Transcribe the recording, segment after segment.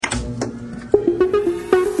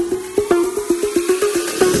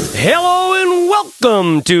Hello and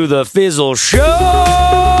welcome to the Fizzle Show!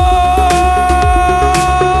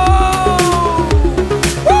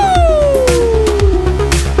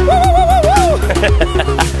 Woo!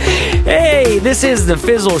 Hey, this is the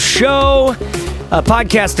Fizzle Show, a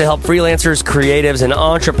podcast to help freelancers, creatives, and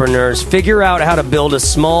entrepreneurs figure out how to build a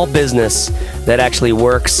small business that actually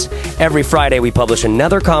works. Every Friday, we publish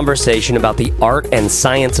another conversation about the art and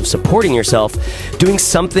science of supporting yourself, doing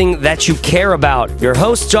something that you care about. Your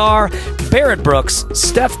hosts are Barrett Brooks,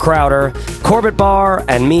 Steph Crowder, Corbett Barr,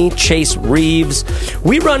 and me, Chase Reeves.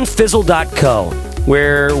 We run Fizzle.co,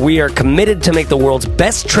 where we are committed to make the world's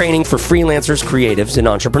best training for freelancers, creatives, and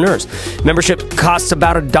entrepreneurs. Membership costs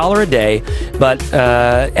about $1 a day, but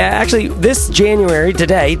actually this January,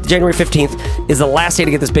 January 15th, is the last day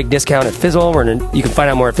to get this big discount at Fizzle. You can find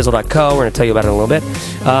out more at Fizzle.co. We're going to tell you about it in a little bit.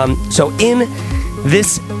 So in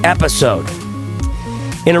this episode,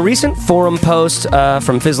 in a recent forum post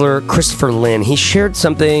from Fizzler Christopher Lynn, he shared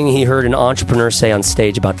something he heard an entrepreneur say on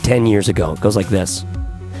stage about 10 years ago. It goes like this.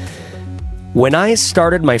 When I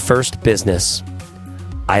started my first business,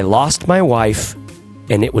 I lost my wife,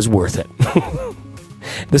 and it was worth it.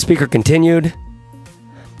 The speaker continued,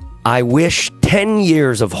 I wish 10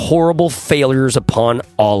 years of horrible failures upon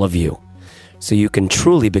all of you, so you can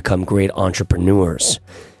truly become great entrepreneurs.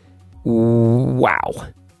 Wow.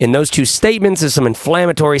 In those two statements is some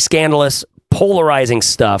inflammatory, scandalous, polarizing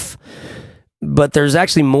stuff, but there's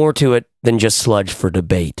actually more to it than just sludge for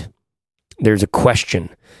debate. There's a question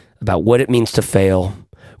about what it means to fail,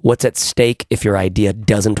 what's at stake if your idea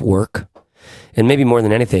doesn't work, and maybe more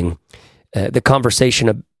than anything, the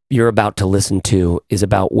conversation you're about to listen to is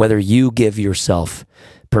about whether you give yourself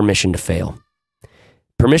permission to fail.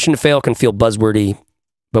 Permission to fail can feel buzzwordy,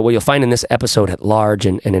 but what you'll find in this episode at large,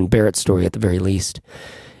 and in Barrett's story at the very least,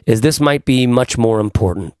 is this might be much more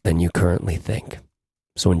important than you currently think.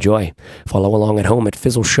 So enjoy. Follow along at home at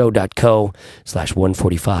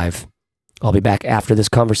fizzleshow.co/145. I'll be back after this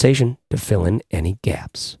conversation to fill in any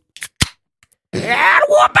gaps. And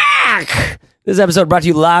we're back! This episode brought to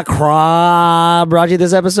you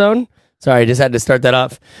this episode? Sorry, I just had to start that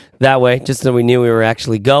off that way, just so we knew we were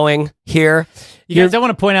actually going here. You guys, I want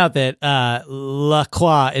to point out that La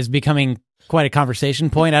Croix is becoming quite a conversation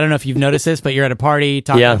point. I don't know if you've noticed this, but you're at a party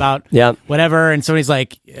talking about whatever, and somebody's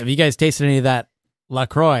like, have you guys tasted any of that La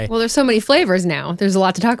Croix? Well, there's so many flavors now. There's a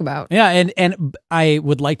lot to talk about. Yeah, and I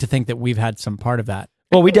would like to think that we've had some part of that.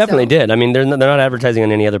 Well, we definitely did. I mean, they're not advertising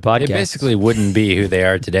on any other podcast. They basically wouldn't be who they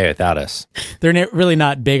are today without us. They're really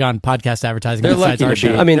not big on podcast advertising. They're lucky our to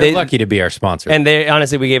show. be. I mean, they're lucky to be our sponsor. And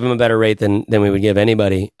honestly, we gave them a better rate than we would give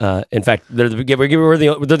anybody. In fact, they're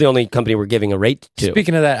the only company we're giving a rate to.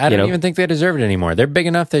 Speaking of that, I don't even think they deserve it anymore. They're big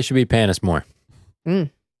enough; they should be paying us more.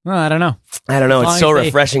 Well, I don't know. It's so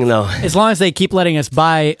refreshing, though. As long as they keep letting us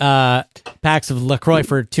buy packs of LaCroix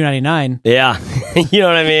for $2.99. Yeah. You know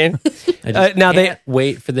what I mean? Now they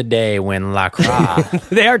wait for the day when LaCroix.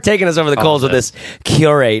 They are taking us over the coals with this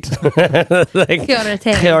curate.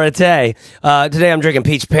 Curate. Today I'm drinking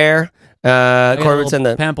peach pear. Corbett's in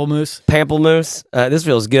the Pamplemousse. This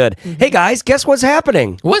feels good. Hey guys, guess what's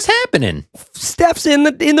happening? What's happening? Steph's in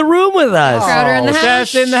the room with us. Crowder in the house.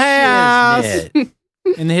 Steph's in the house.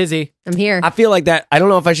 In the hizzy. I'm here. I feel like that. I don't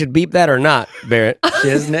know if I should beep that or not, Barrett.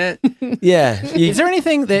 Isn't it? Yeah. Is there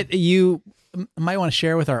anything that you might want to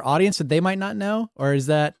share with our audience that they might not know? Or is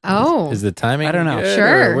that... Is the timing I don't know. good,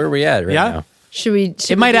 Sure. or where are we at right now? Should we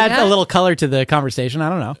it might add a little color to the conversation. I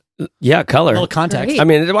don't know. Yeah, color. A little context. Right. I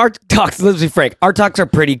mean, our talks, let's be frank, our talks are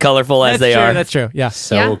pretty colorful as they are. That's true. Yeah.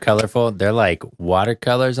 So colorful. They're like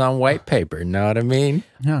watercolors on white paper. Know what I mean?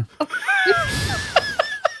 Yeah.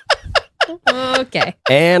 Okay.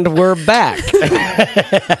 And we're back. Look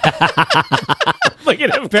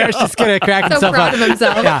at him. Barrett's just going to crack So himself proud up. of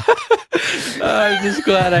himself. Yeah. I'm just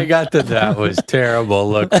glad I got to that. Was terrible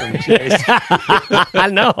look from Chase. I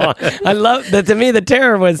know. I love that. To me, the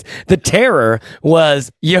terror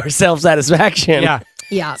was your self-satisfaction. Yeah.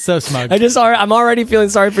 Yeah. So smug. I'm already feeling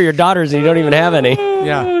sorry for your daughters, and you don't even have any.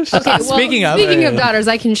 Yeah. Okay, well, Speaking of daughters,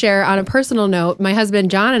 I can share on a personal note. My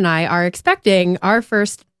husband John and I are expecting our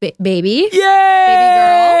first baby. Yay!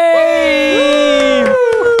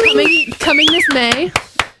 Baby girl. Coming this May.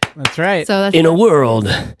 That's right. So that's In a world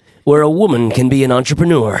where a woman can be an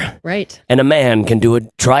entrepreneur, right. and a man can do a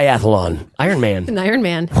triathlon, Ironman. An Iron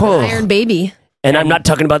Man. Whoa. An Iron Baby. And I'm not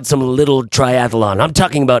talking about some little triathlon. I'm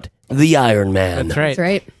talking about the Iron Man. That's right. That's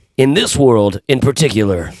right. In this world, in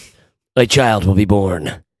particular, a child will be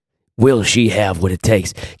born. Will she have what it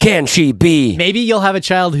takes? Can she be? Maybe you'll have a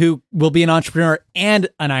child who will be an entrepreneur and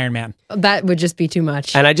an Iron Man. That would just be too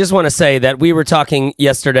much. And I just want to say that we were talking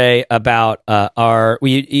yesterday about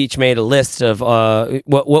we each made a list of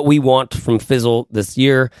what we want from Fizzle this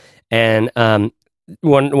year, and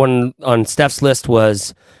one on Steph's list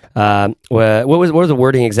was what was the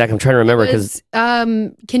wording exactly? I'm trying to remember because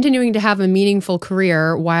continuing to have a meaningful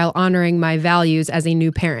career while honoring my values as a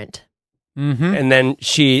new parent. Mm-hmm. And then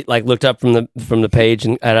she looked up from the page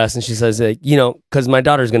at us, and she says, because my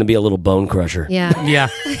daughter's going to be a little bone crusher. Yeah. Yeah.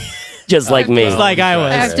 Just like me. Just like I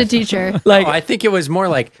was. I have to teach her. I think it was more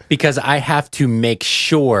like because I have to make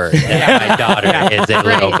sure that my daughter is a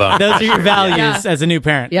little bone. Those are your values as a new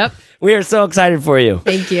parent. Yep. We are so excited for you.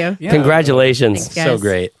 Thank you. Yeah. Congratulations. Thanks, guys. So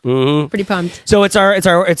great. Mm-hmm. Pretty pumped. So it's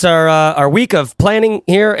our week of planning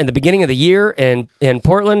here in the beginning of the year in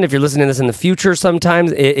Portland. If you're listening to this in the future,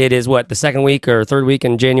 sometimes it is the second week or third week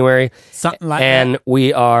in January, Something like and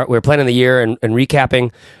that. we're planning the year and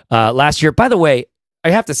recapping last year. By the way, I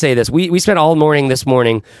have to say this: we spent all morning this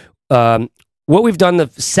morning. What we've done the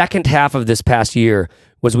second half of this past year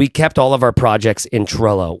was we kept all of our projects in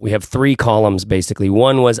Trello. We have 3 columns, basically.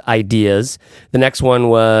 One was ideas. The next one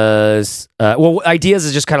was, ideas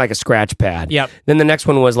is just kind of like a scratch pad. Yep. Then the next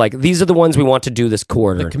one was these are the ones we want to do this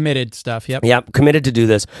quarter. The committed stuff. Yep. Yep, committed to do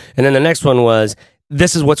this. And then the next one was,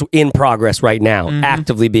 this is what's in progress right now,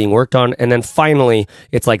 actively being worked on. And then finally,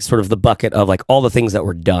 it's sort of the bucket of all the things that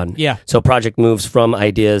were done. Yeah. So project moves from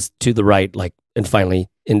ideas to the right, and finally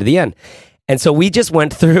into the end. And so we just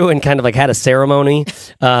went through and kind of had a ceremony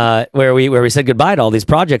where we said goodbye to all these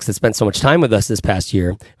projects that spent so much time with us this past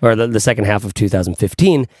year, or the second half of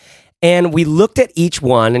 2015. And we looked at each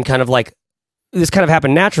one and kind of this kind of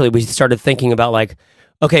happened naturally. We started thinking about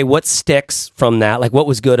okay, what sticks from that? What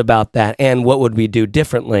was good about that? And what would we do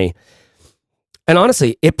differently? And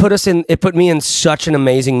honestly, it put me in such an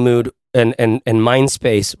amazing mood and mind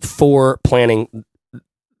space for planning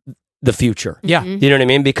the future. Yeah. You know what I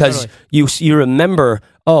mean? Because Totally. you remember,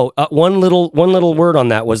 one little word on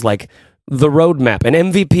that was the roadmap, an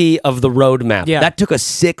MVP of the roadmap. Yeah. That took us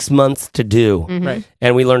 6 months to do. Right.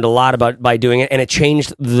 And we learned a lot by doing it, and it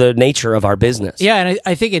changed the nature of our business. Yeah, and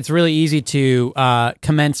I think it's really easy to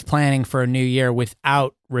commence planning for a new year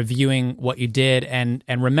without reviewing what you did and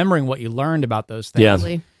remembering what you learned about those things. Yeah.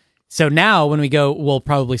 Totally. So now when we go, we'll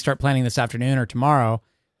probably start planning this afternoon or tomorrow.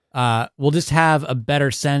 We'll just have a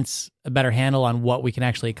better sense, a better handle on what we can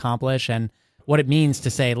actually accomplish and what it means to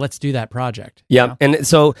say, let's do that project. Yeah, you know? and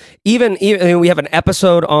so even we have an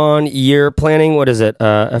episode on year planning. What is it?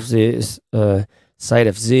 FZ Site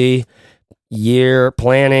FZ year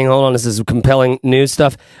planning. Hold on, this is compelling news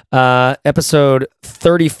stuff. Episode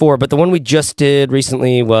 34, but the one we just did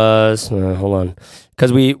recently was hold on,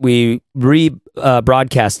 because we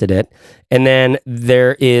broadcasted it, and then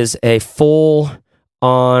there is a full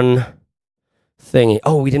on thingy.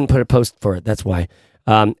 Oh, we didn't put a post for it. That's why.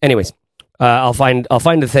 Anyways. I'll find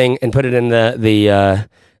the thing and put it in the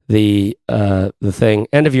thing.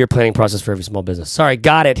 End of year planning process for every small business. Sorry,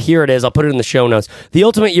 got it. Here it is. I'll put it in the show notes. The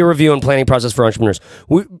ultimate year review and planning process for entrepreneurs.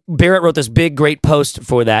 Barrett wrote this big, great post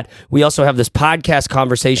for that. We also have this podcast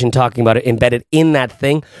conversation talking about it embedded in that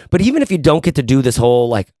thing. But even if you don't get to do this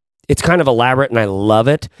whole it's kind of elaborate and I love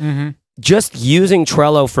it. Mm-hmm. Just using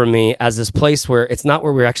Trello for me as this place where it's not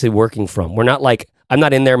where we're actually working from. We're not I'm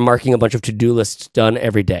not in there marking a bunch of to-do lists done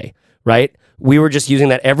every day. Right? We were just using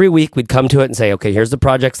that every week. We'd come to it and say, okay, here's the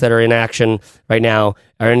projects that are in action right now.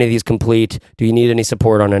 Are any of these complete? Do you need any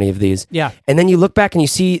support on any of these? Yeah. And then you look back and you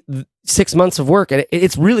see 6 months of work, and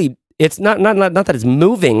it's really, it's not that it's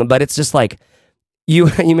moving, but it's just you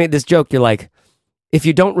made this joke. You're if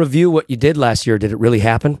you don't review what you did last year, did it really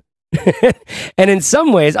happen? And in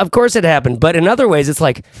some ways, of course it happened, but in other ways, it's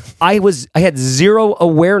I had zero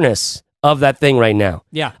awareness of that thing right now.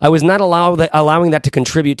 Yeah. I was not allowing that to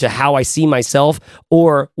contribute to how I see myself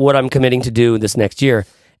or what I'm committing to do this next year.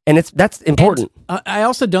 And that's important. And, I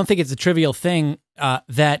also don't think it's a trivial thing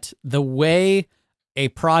that the way a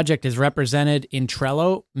project is represented in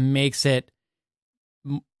Trello makes it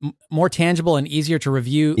more tangible and easier to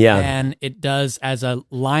review than it does as a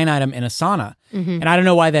line item in Asana. Mm-hmm. And I don't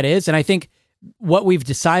know why that is. And I think what we've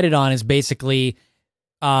decided on is basically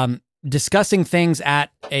discussing things at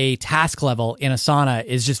a task level in Asana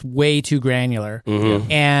is just way too granular.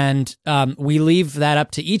 Mm-hmm. And we leave that up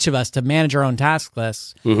to each of us to manage our own task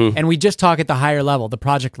lists. Mm-hmm. And we just talk at the higher level, the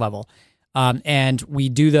project level. And we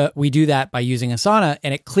do that by using Asana,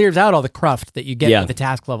 and it clears out all the cruft that you get with the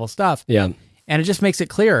task level stuff. Yeah. And it just makes it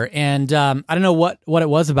clearer. And I don't know what it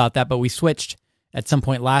was about that, but we switched at some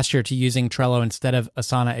point last year to using Trello instead of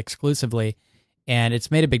Asana exclusively. and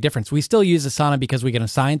it's made a big difference. We still use Asana because we can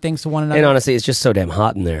assign things to one another. And honestly, it's just so damn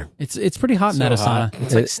hot in there. It's pretty hot in that Asana.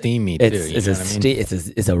 It's like steamy too.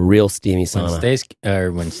 It's a real steamy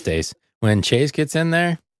sauna. When Chase gets in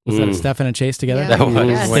there. Is that a Steph and a Chase together? Yeah.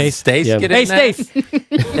 When Stace get in there. Hey, Stace!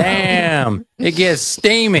 Damn, it gets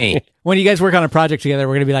steamy. When you guys work on a project together,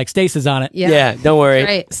 we're going to be like, Stace is on it. Yeah, don't worry.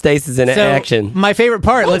 Right. Stace is in action. My favorite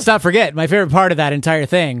part, let's not forget, my favorite part of that entire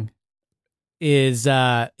thing is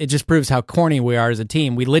it just proves how corny we are as a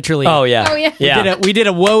team. We literally we did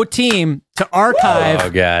a Whoa team to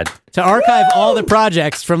archive all the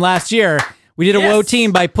projects from last year. We did a Whoa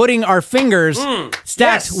team by putting our fingers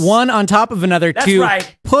stacked one on top of another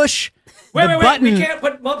push the button. We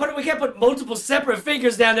can't put multiple separate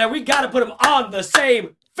fingers down there. We got to put them on the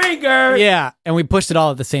same finger. Yeah, and we pushed it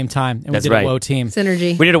all at the same time, and we did a Whoa team.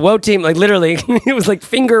 Synergy. We did a Whoa team, like literally, it was like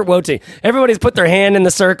finger Whoa team. Everybody's put their hand in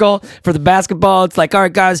the circle for the basketball. It's like, all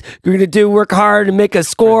right, guys, we're going to work hard and make a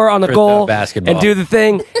score on the goal and do the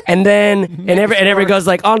thing. And then, everybody goes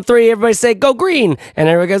like, on 3, everybody say, go green. And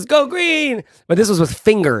everybody goes, go green. But this was with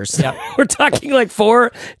fingers. Yep. We're talking like 4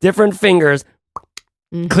 different fingers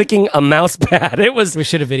clicking a mouse pad. We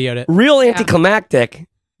should have videoed it. Real anticlimactic.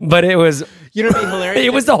 But it was, you know what would be hilarious?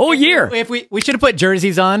 It was the whole year. If we should have put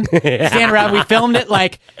jerseys on, stand around. We filmed it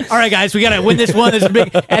like, all right, guys, we got to win this one. This is big,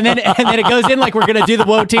 and then it goes in like we're gonna do the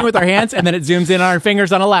Whoa team with our hands, and then it zooms in on our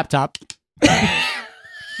fingers on a laptop.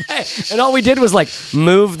 And all we did was like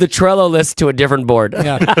move the Trello list to a different board.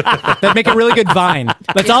 Yeah, that'd make a really good Vine.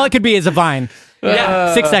 That's all it could be is a Vine.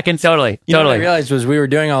 Yeah, 6 seconds. Totally. What I realized was we were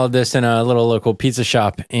doing all of this in a little local pizza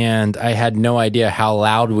shop, and I had no idea how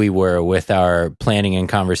loud we were with our planning and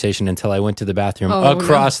conversation until I went to the bathroom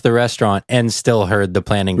across the restaurant and still heard the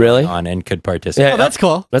planning going on and could participate. Yeah, that's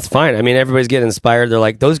cool. That's fine. I mean, everybody's getting inspired. They're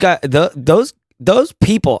like, those guys, those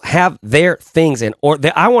people have their things, I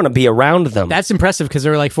want to be around them. That's impressive because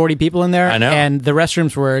there were like 40 people in there. I know. And the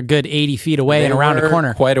restrooms were a good 80 feet away and around a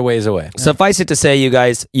corner. Quite a ways away. Suffice it to say, you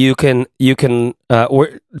guys, Trello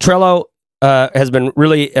has been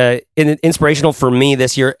really inspirational for me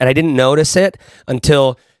this year, and I didn't notice it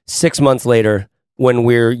until 6 months later when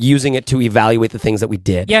we're using it to evaluate the things that we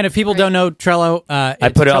did. Yeah, and if people don't know Trello, I'll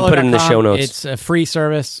put it in the show notes. It's a free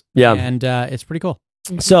service. Yeah. And it's pretty cool.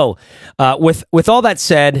 So, with all that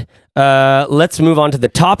said, let's move on to the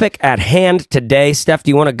topic at hand today. Steph, do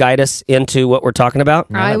you want to guide us into what we're talking about?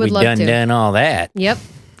 I would love to. Done all that. Yep.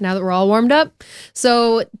 Now that we're all warmed up.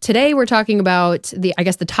 So today we're talking about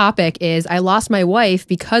the topic is I lost my wife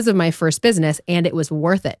because of my first business and it was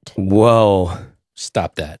worth it. Whoa.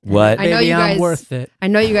 Stop that. What? I know you guys, worth it. I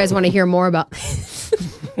know you guys want to hear more about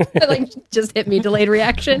just hit me, delayed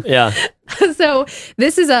reaction. Yeah. So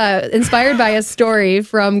this is inspired by a story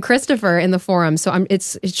from Christopher in the forum. So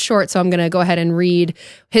it's short, so I'm going to go ahead and read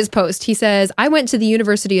his post. He says, I went to the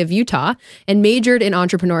University of Utah and majored in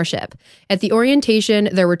entrepreneurship. At the orientation,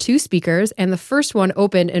 there were 2 speakers, and the first one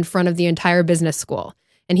opened in front of the entire business school.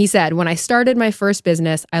 And he said, when I started my first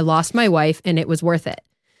business, I lost my wife, and it was worth it.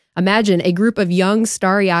 Imagine a group of young,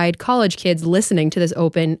 starry-eyed college kids listening to this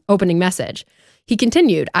opening message. He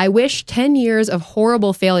continued, I wish 10 years of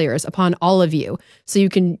horrible failures upon all of you so you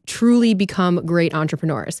can truly become great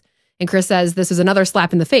entrepreneurs. And Chris says, this is another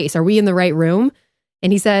slap in the face. Are we in the right room?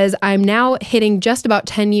 And he says, I'm now hitting just about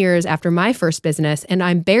 10 years after my first business, and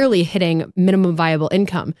I'm barely hitting minimum viable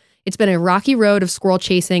income. It's been a rocky road of squirrel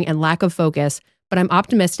chasing and lack of focus, but I'm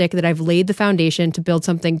optimistic that I've laid the foundation to build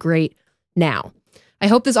something great now. I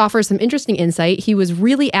hope this offers some interesting insight. He was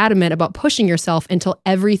really adamant about pushing yourself until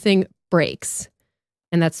everything breaks.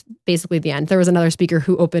 And that's basically the end. There was another speaker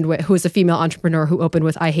who was a female entrepreneur who opened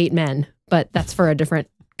with, I hate men, but that's for a different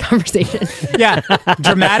conversation. Yeah.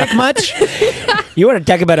 Dramatic much? You want to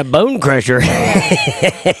talk about a bone crusher?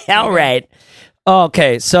 All right.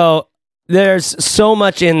 Okay. So there's so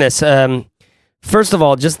much in this. First of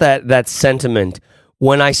all, just that sentiment.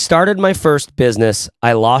 When I started my first business,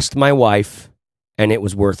 I lost my wife. And it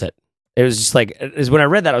was worth it. It was just like, when I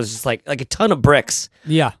read that, I was just like a ton of bricks.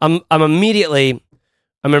 Yeah. I'm immediately.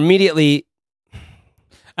 People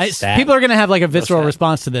are going to have like a visceral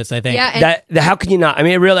response to this, I think. Yeah. How can you not? I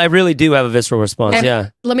mean, I really do have a visceral response.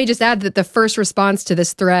 Yeah. Let me just add that the first response to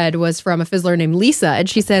this thread was from a fizzler named Lisa. And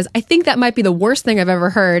she says, I think that might be the worst thing I've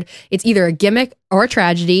ever heard. It's either a gimmick or a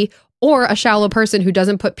tragedy or a shallow person who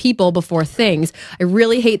doesn't put people before things. I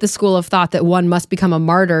really hate the school of thought that one must become a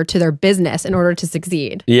martyr to their business in order to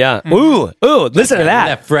succeed. Yeah. Ooh, listen to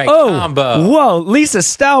that. Combo. Whoa, Lisa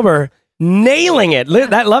Stauber nailing it. Love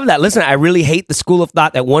that. Listen, I really hate the school of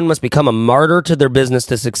thought that one must become a martyr to their business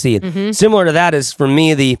to succeed. Mm-hmm. Similar to that is, for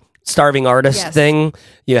me, the starving artist thing.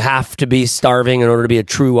 You have to be starving in order to be a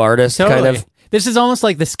true artist, kind of. This is almost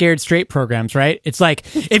like the Scared Straight programs, right? It's like,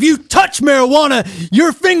 if you touch marijuana,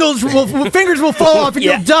 your fingers will fall off and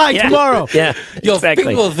you'll die tomorrow. Yeah, your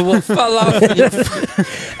exactly. fingers will fall off.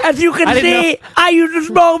 As you can see, I used to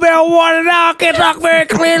smoke marijuana. Now I can talk very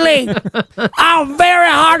clearly. I'm very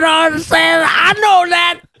hard to understand. I know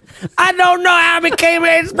that. I don't know how I became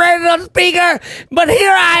an inspirational speaker, but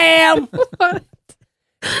here I am.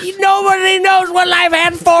 Nobody knows what life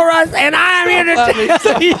has for us, and I'm here to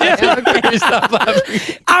tell you.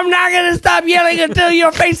 I'm not going to stop yelling until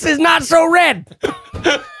your face is not so red.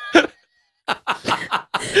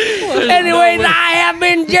 Anyways, I have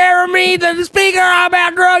been Jeremy, the speaker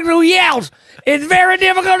about drugs who yells. It's very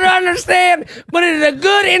difficult to understand, but it is a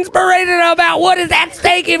good inspiration about what is at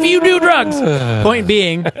stake if you do drugs. Point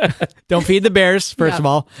being, don't feed the bears, first of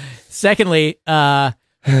all. Secondly,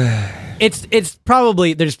 it's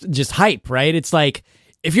probably, there's just hype, right? It's like,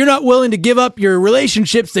 if you're not willing to give up your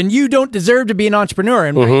relationships, then you don't deserve to be an entrepreneur.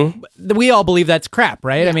 And we all believe that's crap,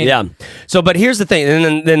 right? I mean, yeah. So, but here's the thing.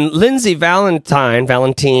 And then Lindsay Valentine,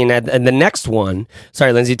 and the next one,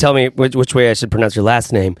 sorry, Lindsay, tell me which way I should pronounce your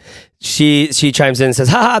last name. She chimes in and says,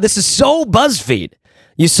 haha, this is so BuzzFeed.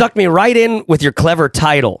 You sucked me right in with your clever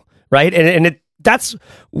title, right? And that's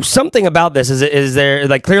something about this is there,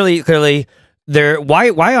 like, clearly there,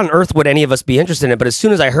 why on earth would any of us be interested in it? But as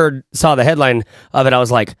soon as I saw the headline of it, I was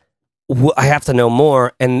like, I have to know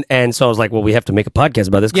more. And so I was like, well, we have to make a podcast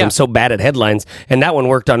about this because I'm so bad at headlines. And that one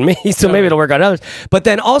worked on me. So maybe it'll work on others. But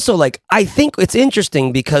then also, like, I think it's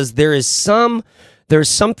interesting because there's something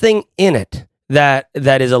in it that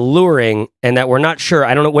is alluring and that we're not sure.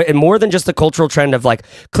 I don't know. And more than just the cultural trend of, like,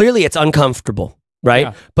 clearly it's uncomfortable, right?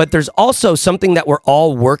 Yeah. But there's also something that we're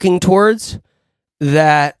all working towards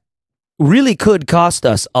that really could cost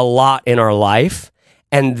us a lot in our life,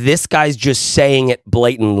 and this guy's just saying it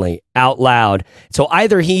blatantly out loud. So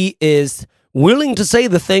either he is willing to say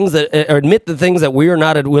the things that, or admit the things that we are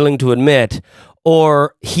not willing to admit,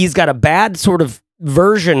 or he's got a bad sort of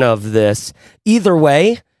version of this. Either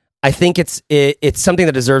way, I think it's something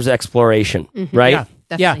that deserves exploration, right? Yeah,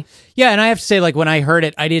 definitely. Yeah. And I have to say, like, when I heard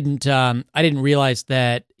it, I didn't realize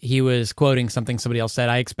that he was quoting something somebody else said.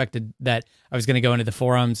 I expected that I was going to go into the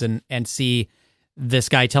forums and see this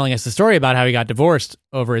guy telling us the story about how he got divorced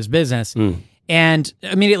over his business. And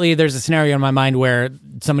immediately there's a scenario in my mind where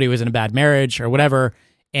somebody was in a bad marriage or whatever,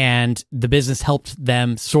 and the business helped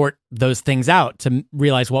them sort those things out to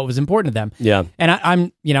realize what was important to them. Yeah. And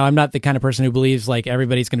I'm not the kind of person who believes like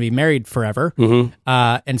everybody's going to be married forever.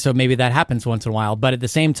 And so maybe that happens once in a while. But at the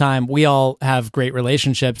same time, we all have great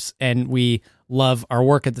relationships and we love our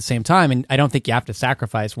work at the same time. And I don't think you have to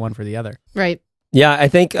sacrifice one for the other. Right. Yeah. I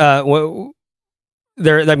think, some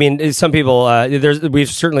people, we've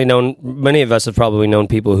certainly known, many of us have probably known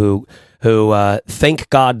people who thank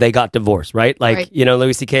God they got divorced, right? Like, right.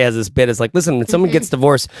 Louis C.K. has this bit. It's like, listen, when someone gets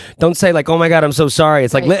divorced, don't say like, oh my God, I'm so sorry.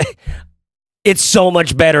 It's like, it's so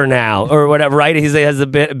much better now or whatever, right? He has a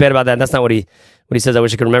bit about that. And that's not what he says. I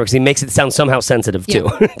wish I could remember because he makes it sound somehow sensitive too.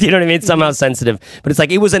 Do you know what I mean? Somehow sensitive. But it's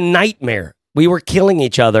like, it was a nightmare. We were killing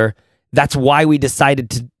each other. That's why we decided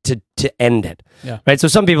to end it. Yeah. Right. So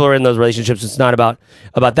some people are in those relationships. It's not about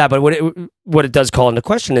that. But what it does call into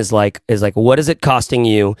question is like, what is it costing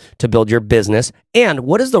you to build your business? And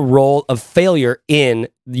what is the role of failure in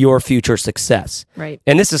your future success? Right.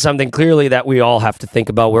 And this is something clearly that we all have to think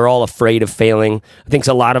about. We're all afraid of failing. I think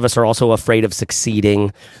a lot of us are also afraid of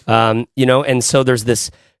succeeding. And so there's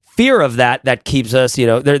this fear of that keeps us,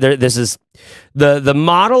 this is the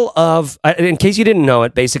model of, in case you didn't know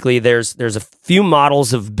it, basically there's a few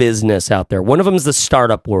models of business out there. One of them is the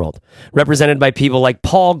startup world, represented by people like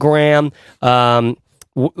Paul Graham, who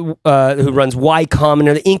runs Y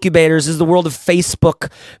Combinator. The incubators is the world of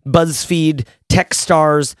Facebook, BuzzFeed,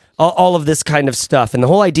 Techstars, all of this kind of stuff. And the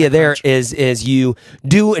whole idea there is you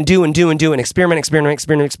do and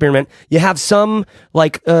experiment. You have some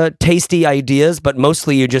like tasty ideas, but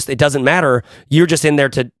mostly it doesn't matter. You're just in there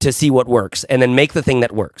to see what works and then make the thing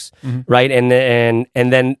that works, right? And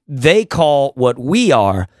then they call what we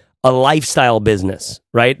are a lifestyle business,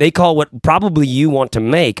 right? They call what probably you want to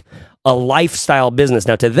make a lifestyle business.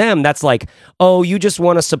 Now, to them, that's like, oh, you just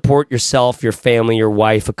want to support yourself, your family, your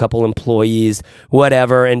wife, a couple employees,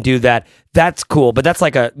 whatever, and do that. That's cool, but that's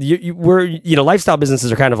like lifestyle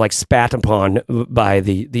businesses are kind of like spat upon by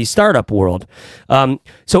the startup world.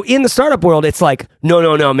 So in the startup world, it's like,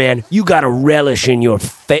 no, man, you got to relish in your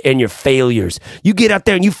failures. You get out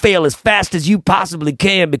there and you fail as fast as you possibly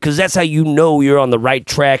can because that's how you know you're on the right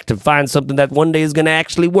track to find something that one day is going to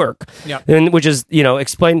actually work. Yep. And which is,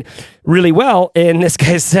 explained really well in this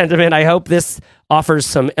guy's sentiment. I hope this offers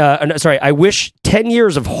some, I wish 10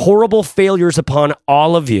 years of horrible failures upon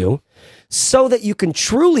all of you so that you can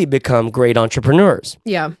truly become great entrepreneurs.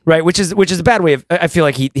 Yeah. Right. Which is a bad way of, I feel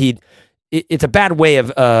like it's a bad way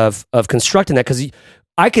of constructing that, because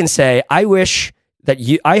I can say, I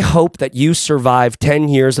hope that you survive 10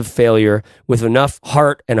 years of failure with enough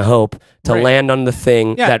heart and hope to land on the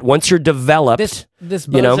thing that once you're developed. This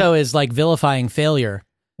bozo is like vilifying failure.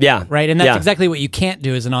 Yeah. Right. And that's exactly what you can't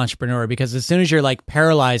do as an entrepreneur, because as soon as you're like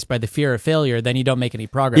paralyzed by the fear of failure, then you don't make any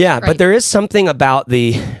progress. Yeah. Right. But there is something about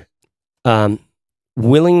the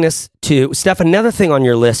willingness to, Steph, another thing on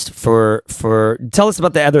your list tell us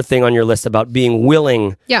about the other thing on your list about being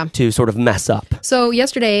willing to sort of mess up. So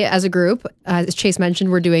yesterday as a group, as Chase mentioned,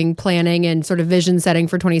 we're doing planning and sort of vision setting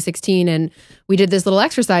for 2016. And we did this little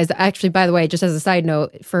exercise that actually, by the way, just as a side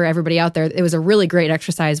note for everybody out there, it was a really great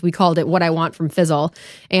exercise. We called it What I Want from Fizzle.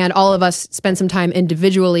 And all of us spent some time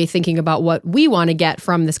individually thinking about what we want to get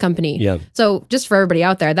from this company. Yeah. So just for everybody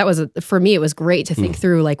out there, for me, it was great to think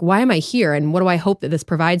through, like, why am I here? And what do I hope that this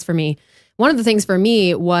provides for me? One of the things for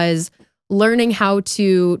me was learning how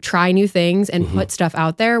to try new things and put stuff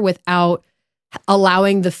out there without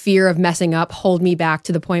allowing the fear of messing up hold me back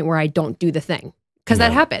to the point where I don't do the thing. Because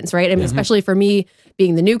that happens, right? I mean, especially for me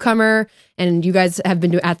being the newcomer, and you guys have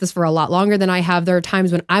been at this for a lot longer than I have. There are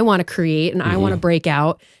times when I want to create and I want to break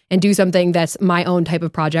out and do something that's my own type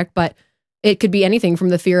of project, but it could be anything from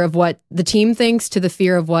the fear of what the team thinks to the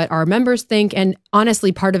fear of what our members think. And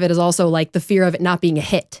honestly, part of it is also like the fear of it not being a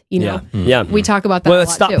hit, you know? Yeah. We talk about that a lot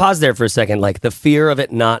let's too. pause there for a second. Like the fear of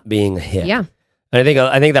it not being a hit. Yeah. And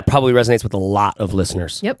I think that probably resonates with a lot of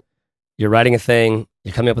listeners. Yep. You're writing a thing,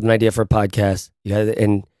 you're coming up with an idea for a podcast,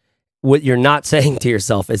 and what you're not saying to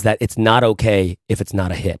yourself is that it's not okay if it's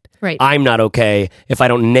not a hit. Right. I'm not okay if I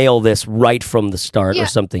don't nail this right from the start or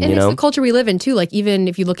something, and you know? it's the culture we live in too. Like even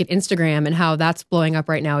if you look at Instagram and how that's blowing up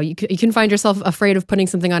right now, you can find yourself afraid of putting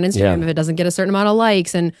something on Instagram if it doesn't get a certain amount of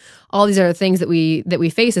likes, and all these other things that we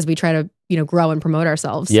face as we try to, grow and promote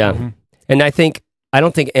ourselves. Yeah. Mm-hmm. And I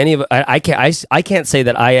don't think any of I can't say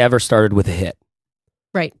that I ever started with a hit.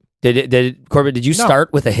 Right. Did Corbett, did you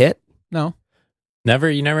start with a hit? No.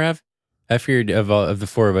 Never? You never have? I figured of the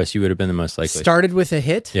four of us, you would have been the most likely. Started with a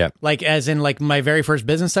hit? Yeah. Like as in like my very first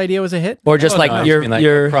business idea was a hit? Or just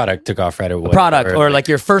your product took off right away. Product or like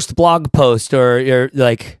your first blog post or your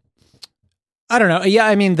like... I don't know. Yeah,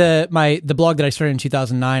 I mean the blog that I started in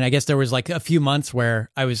 2009, I guess there was like a few months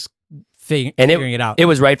where I was figuring it out. It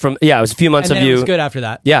was right from, it was a few months and of you. It was good after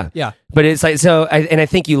that. Yeah. Yeah. But it's like, I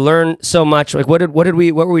think you learn so much. Like what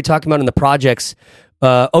were we talking about in the projects?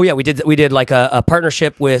 We did like a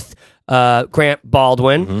partnership with Grant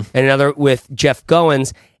Baldwin and another with Jeff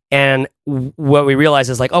Goins. And what we realized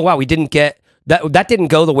is like, oh wow, we didn't get that didn't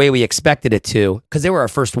go the way we expected it to, because they were our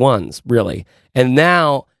first ones really. And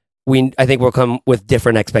now I think we'll come with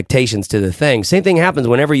different expectations to the thing. Same thing happens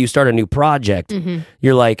whenever you start a new project.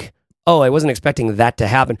 You're like, oh, I wasn't expecting that to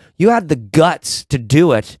happen. You had the guts to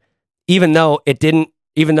do it, even though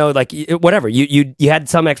like whatever, you had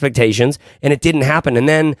some expectations and it didn't happen. And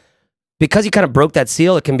then because you kind of broke that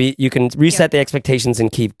seal, you can reset the expectations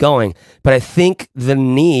and keep going. But I think the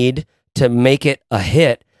need to make it a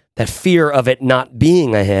hit, that fear of it not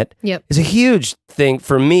being a hit, is a huge thing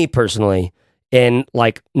for me personally in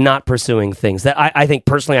like not pursuing things that I think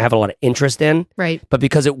personally I have a lot of interest in. Right. But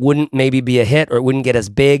because it wouldn't maybe be a hit or it wouldn't get as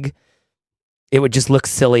big, it would just look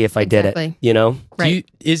silly if I did it, you know? Right.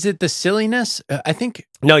 Is it the silliness? I think...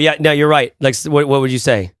 No, you're right. Like, what would you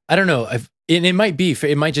say? I don't know. It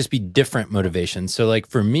might just be different motivations. So like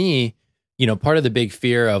for me, part of the big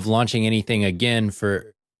fear of launching anything again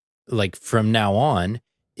for like from now on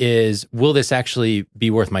is, will this actually be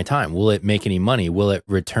worth my time? Will it make any money? Will it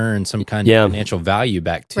return some kind of financial value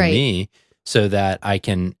back to me so that I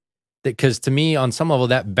can... Because to me, on some level,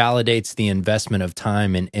 that validates the investment of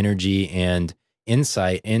time and energy and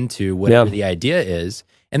insight into whatever the idea is.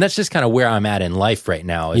 And that's just kind of where I'm at in life right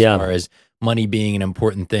now, as far as money being an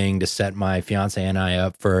important thing to set my fiance and I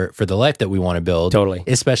up for the life that we want to build. Totally.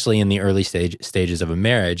 Especially in the early stages of a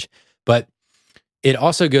marriage. But it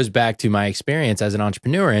also goes back to my experience as an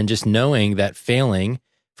entrepreneur and just knowing that failing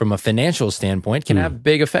from a financial standpoint can have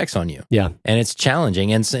big effects on you. Yeah. And it's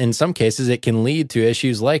challenging. And in some cases, it can lead to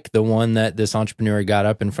issues like the one that this entrepreneur got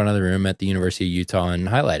up in front of the room at the University of Utah and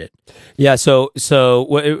highlighted. Yeah. So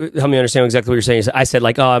help me understand exactly what you're saying. I said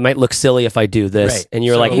like, oh, it might look silly if I do this. Right. And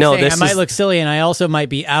you're like, no, I might look silly and I also might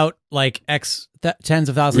be out like tens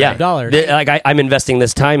of thousands of dollars. Like I'm investing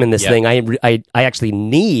this time in this thing. I actually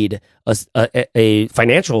need a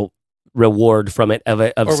financial reward from it of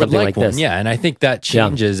something like this. Yeah, and I think that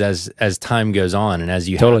changes as time goes on, and as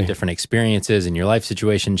you have different experiences and your life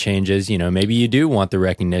situation changes. Maybe you do want the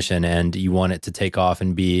recognition and you want it to take off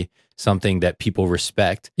and be something that people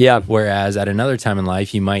respect. Yeah. Whereas at another time in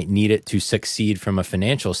life, you might need it to succeed from a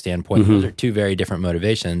financial standpoint. Those are two very different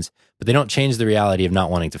motivations, but they don't change the reality of not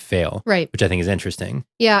wanting to fail. Right. Which I think is interesting.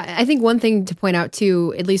 Yeah. I think one thing to point out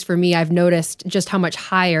too, at least for me, I've noticed just how much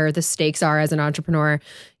higher the stakes are as an entrepreneur.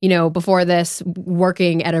 Before this,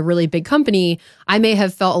 working at a really big company, I may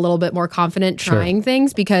have felt a little bit more confident trying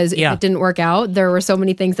things because if it didn't work out, there were so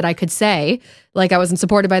many things that I could say, like I wasn't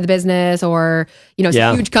supported by the business or, it's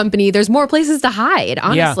a huge company. There's more places to hide,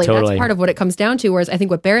 honestly. Totally. That's part of what it comes down to. Whereas I think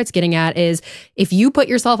what Barrett's getting at is if you put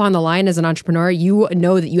yourself on the line as an entrepreneur, you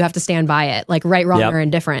know that you have to stand by it, like right, wrong, or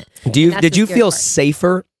indifferent. Did you feel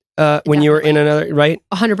safer when you were in another, right?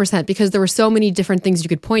 100%, because there were so many different things you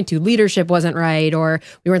could point to. Leadership wasn't right, or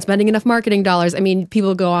we weren't spending enough marketing dollars. I mean,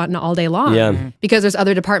 people go on all day long because there's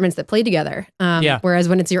other departments that play together. Whereas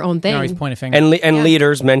when it's your own thing, always point a finger. And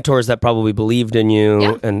leaders, mentors that probably believed in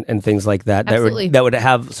you and things like that. That would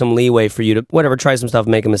have some leeway for you to try some stuff,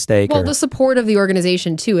 make a mistake. Well, the support of the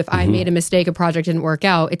organization too. If I made a mistake, a project didn't work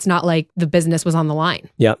out, it's not like the business was on the line.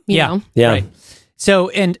 Yeah. You know? Right. So,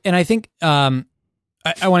 and I think,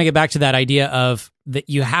 I want to get back to that idea of that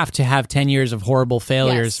you have to have 10 years of horrible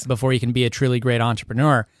failures before you can be a truly great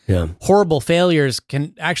entrepreneur. Yeah. Horrible failures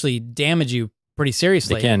can actually damage you pretty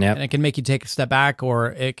seriously. They can, And it can make you take a step back,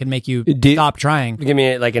 or it can make you stop trying. Give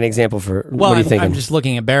me like an example for what are you thinking? I'm just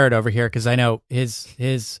looking at Barrett over here because I know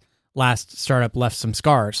his last startup left some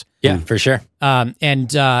scars. Yeah, for sure.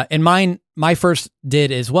 And my first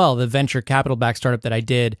did as well. The venture capital backed startup that I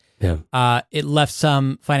did. Yeah. It left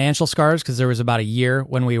some financial scars because there was about a year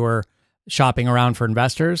when we were shopping around for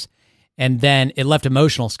investors, and then it left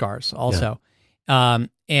emotional scars also.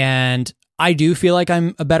 And I do feel like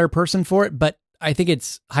I'm a better person for it, but I think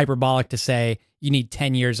it's hyperbolic to say you need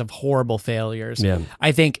 10 years of horrible failures. Yeah.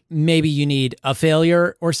 I think maybe you need a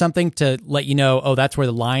failure or something to let you know, oh, that's where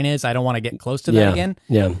the line is. I don't want to get close to that again.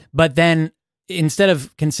 Yeah. But then instead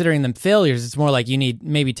of considering them failures, it's more like you need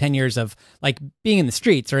maybe 10 years of like being in the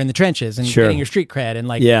streets or in the trenches and getting your street cred and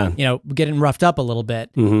like, getting roughed up a little bit.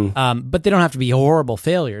 But they don't have to be horrible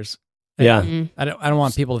failures. Yeah. I don't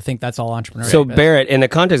want people to think that's all entrepreneurial. So Barrett, in the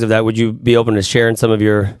context of that, would you be open to sharing some of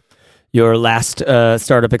your last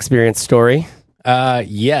startup experience story?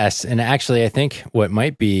 Yes. And actually, I think what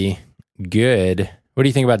might be good, what do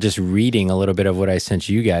you think about just reading a little bit of what I sent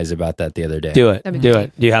you guys about that the other day? Do it. Do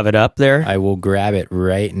it. Do you have it up there? I will grab it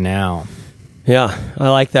right now. Yeah, I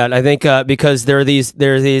like that. I think because there are these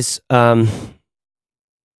I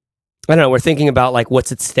don't know, we're thinking about like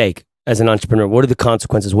what's at stake as an entrepreneur. What are the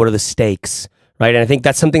consequences? What are the stakes? Right? And I think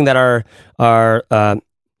that's something that our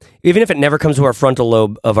even if it never comes to our frontal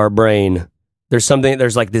lobe of our brain, there's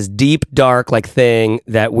like this deep, dark like thing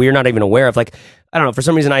that we're not even aware of. Like, I don't know, for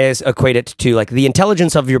some reason I equate it to like the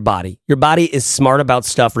intelligence of your body. Your body is smart about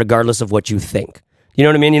stuff regardless of what you think. You know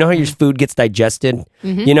what I mean? You know how your food gets digested?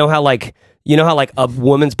 You know how like a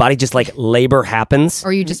woman's body just like labor happens?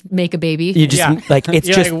 Or you just make a baby. You just like, it's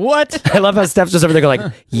You're just, like, what? I love how Steph's just over there going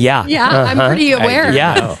like, yeah. I'm pretty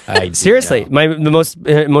aware. Seriously,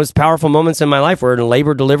 the most powerful moments in my life were in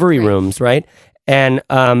labor delivery rooms, right? And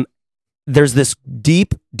there's this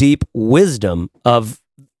deep, deep wisdom of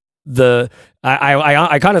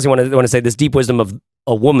I honestly want to say this deep wisdom of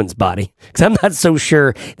a woman's body, because I'm not so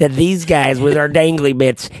sure that these guys with our dangly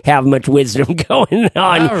bits have much wisdom going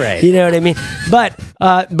on. All right. You know what I mean?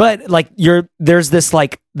 But like there's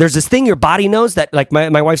this thing your body knows that like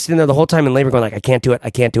my wife's sitting there the whole time in labor going like, I can't do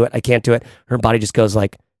it. Her body just goes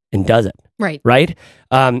like and does it. Right.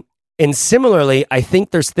 And similarly, I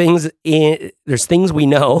think there's things we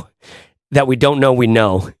know that we don't know we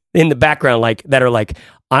know in the background, like that are like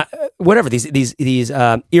whatever these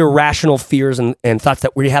irrational fears and thoughts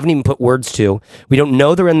that we haven't even put words to. We don't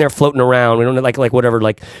know they're in there floating around. We don't know like whatever,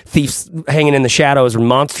 like thieves hanging in the shadows or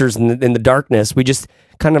monsters in the darkness. We just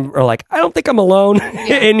kind of are like, I don't think I'm alone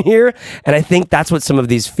in here. And I think that's what some of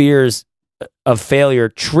these fears of failure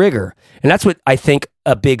trigger. And that's what I think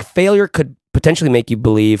a big failure could potentially make you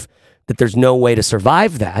believe that there's no way to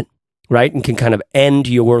survive that, right? And can kind of end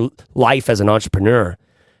your life as an entrepreneur.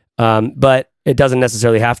 But it doesn't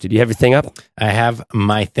necessarily have to. Do you have your thing up? I have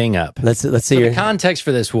my thing up. Let's see. So the context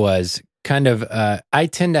for this was kind of, I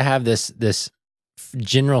tend to have this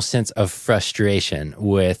general sense of frustration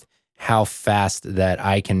with how fast that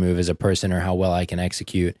I can move as a person or how well I can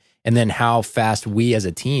execute, and then how fast we as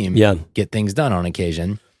a team get things done on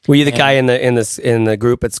occasion. Were you the guy in the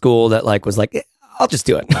group at school that like was like, I'll just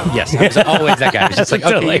do it. Yes, I was always that guy. I was just like,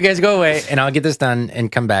 okay, you guys go away and I'll get this done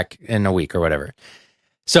and come back in a week or whatever.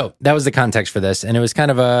 So that was the context for this. And it was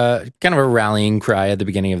kind of a rallying cry at the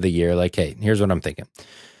beginning of the year. Like, hey, here's what I'm thinking.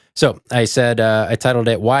 So I said, I titled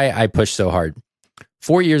it, Why I Push So Hard.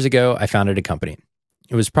 4 years ago, I founded a company.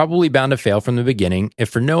 It was probably bound to fail from the beginning, if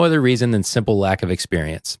for no other reason than simple lack of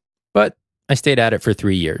experience. But I stayed at it for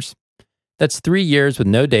 3 years. That's 3 years with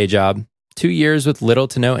no day job, 2 years with little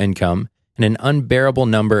to no income, and an unbearable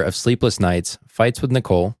number of sleepless nights, fights with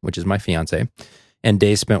Nicole, which is my fiance, and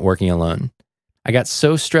days spent working alone. I got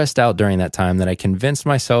so stressed out during that time that I convinced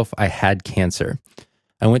myself I had cancer.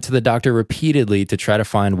 I went to the doctor repeatedly to try to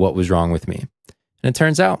find what was wrong with me. And it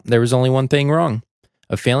turns out there was only one thing wrong: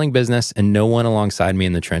 a failing business and no one alongside me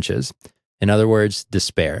in the trenches. In other words,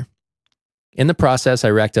 despair. In the process, I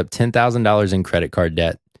racked up $10,000 in credit card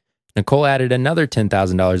debt. Nicole added another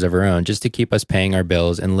 $10,000 of her own just to keep us paying our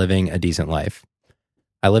bills and living a decent life.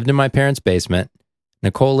 I lived in my parents' basement.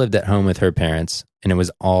 Nicole lived at home with her parents, and it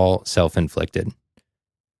was all self-inflicted.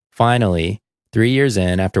 Finally, 3 years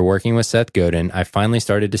in, after working with Seth Godin, I finally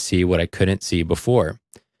started to see what I couldn't see before.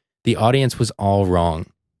 The audience was all wrong.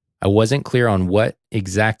 I wasn't clear on what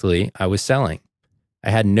exactly I was selling. I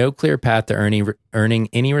had no clear path to earning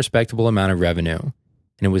any respectable amount of revenue, and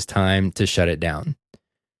it was time to shut it down.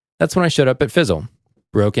 That's when I showed up at Fizzle,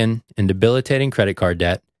 broken and debilitating credit card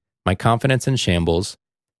debt, my confidence in shambles,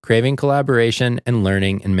 craving collaboration and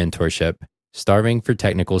learning and mentorship, starving for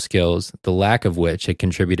technical skills, the lack of which had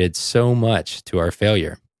contributed so much to our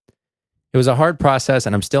failure. It was a hard process,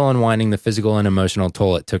 and I'm still unwinding the physical and emotional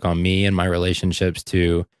toll it took on me and my relationships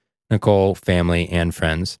to Nicole, family, and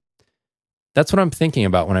friends. That's what I'm thinking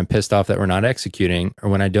about when I'm pissed off that we're not executing, or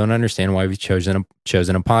when I don't understand why we've chosen a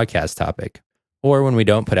podcast topic, or when we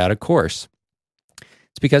don't put out a course.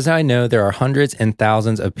 It's because I know there are hundreds and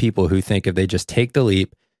thousands of people who think if they just take the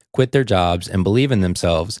leap, quit their jobs, and believe in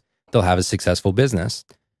themselves, they'll have a successful business.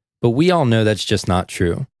 But we all know that's just not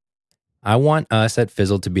true. I want us at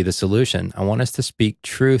Fizzle to be the solution. I want us to speak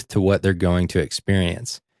truth to what they're going to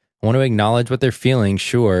experience. I want to acknowledge what they're feeling,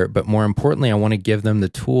 sure, but more importantly, I want to give them the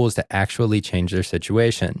tools to actually change their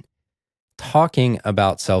situation. Talking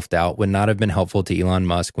about self-doubt would not have been helpful to Elon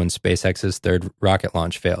Musk when SpaceX's third rocket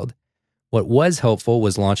launch failed. What was helpful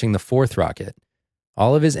was launching the fourth rocket.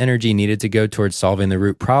 All of his energy needed to go towards solving the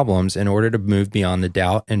root problems in order to move beyond the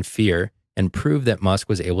doubt and fear and prove that Musk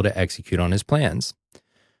was able to execute on his plans.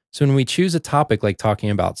 So when we choose a topic like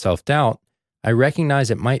talking about self-doubt, I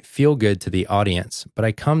recognize it might feel good to the audience, but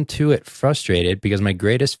I come to it frustrated because my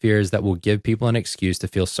greatest fear is that we'll give people an excuse to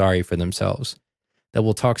feel sorry for themselves, that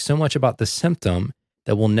we'll talk so much about the symptom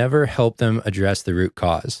that will never help them address the root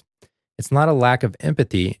cause. It's not a lack of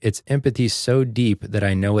empathy, it's empathy so deep that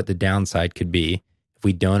I know what the downside could be if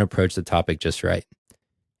we don't approach the topic just right.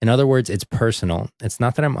 In other words, it's personal. It's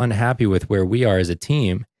not that I'm unhappy with where we are as a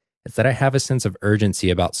team, it's that I have a sense of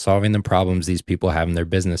urgency about solving the problems these people have in their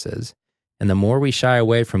businesses. And the more we shy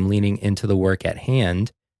away from leaning into the work at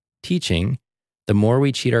hand, teaching, the more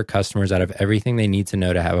we cheat our customers out of everything they need to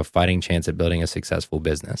know to have a fighting chance at building a successful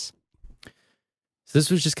business. So this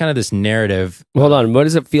was just kind of this narrative. Hold on. What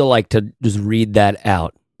does it feel like to just read that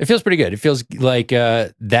out? It feels pretty good. It feels like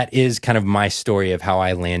that is kind of my story of how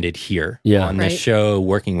I landed here on this show,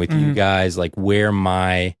 working with you guys, like where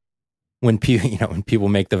when people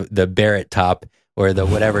make the Barrett top or the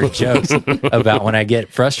whatever jokes about when I get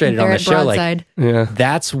frustrated on the show, broadside.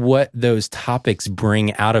 That's what those topics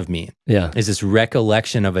bring out of me. Yeah. Is this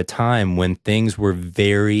recollection of a time when things were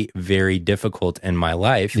very, very difficult in my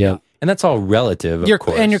life. Yeah. And that's all relative, of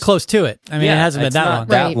course. And you're close to it. I mean, it hasn't been that long.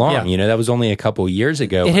 That long. Yeah. That was only a couple years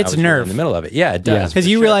ago. It hits nerve. In the middle of it. Yeah, it does. Because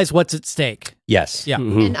you realize what's at stake. Yes. Yeah.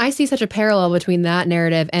 Mm-hmm. And I see such a parallel between that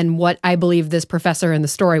narrative and what I believe this professor in the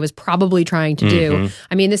story was probably trying to do.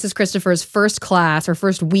 I mean, this is Christopher's first class or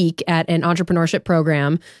first week at an entrepreneurship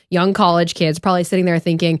program. Young college kids probably sitting there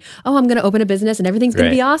thinking, oh, I'm going to open a business and everything's going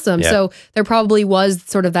to be awesome. Yeah. So there probably was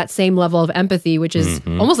sort of that same level of empathy, which is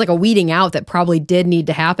almost like a weeding out that probably did need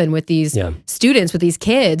to happen with these students, with these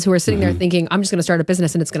kids who are sitting there thinking, I'm just going to start a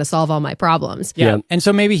business and it's going to solve all my problems. Yeah. And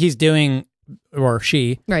so maybe he's doing, or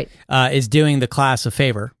she is doing the class a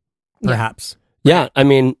favor, perhaps. Yeah, I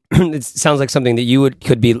mean, it sounds like something that you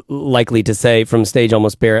could be likely to say from stage,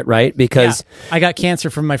 almost, Barrett, right? Because I got cancer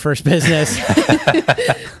from my first business.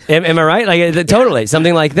 am I right? Like totally,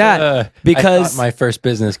 something like that. Because I thought my first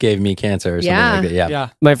business gave me cancer or something like that. Yeah.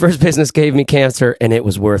 My first business gave me cancer, and it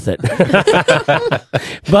was worth it.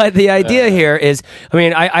 But the idea here is, I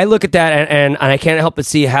mean, I look at that and I can't help but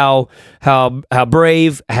see how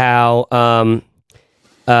brave, how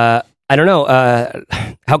I don't know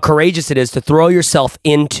how courageous it is to throw yourself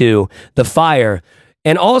into the fire,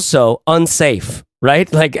 and also unsafe,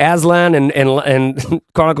 right? Like Aslan and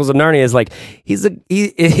Chronicles of Narnia is like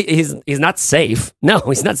he's not safe. No,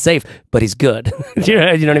 he's not safe, but he's good. you know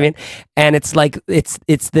what I mean? And it's like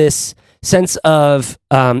it's this sense of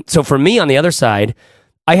so for me on the other side,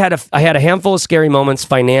 I had a handful of scary moments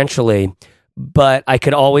financially, but I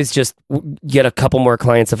could always just get a couple more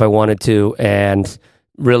clients if I wanted to and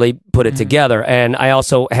really put it together. And I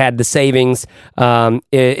also had the savings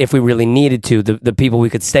if we really needed to, the people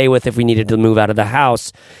we could stay with if we needed to move out of the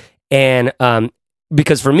house. And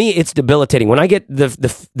because for me, it's debilitating. When I get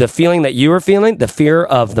the feeling that you were feeling, the fear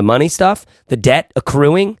of the money stuff, the debt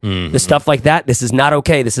accruing, the stuff like that, this is not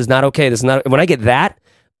okay, this is not okay, this is not... When I get that,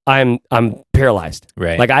 I'm paralyzed.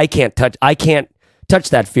 Right. Like I can't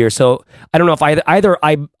touch that fear. So I don't know if either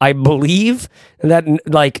I believe that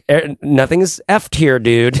like nothing is effed here,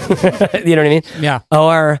 dude. You know what I mean? Yeah.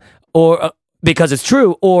 Or because it's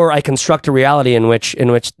true, or I construct a reality in which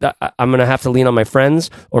I'm going to have to lean on my friends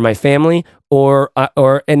or my family, or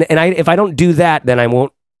if I don't do that, then I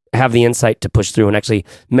won't have the insight to push through and actually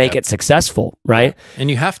make it successful, right? And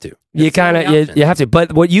you have to. You have to.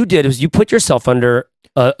 But what you did is you put yourself under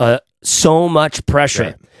so much pressure.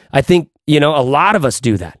 Right. I think, a lot of us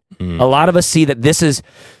do that. A lot of us see that this is,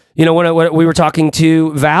 when we were talking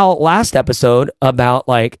to Val last episode about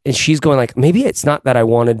and she's going like, maybe it's not that I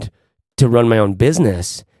wanted to run my own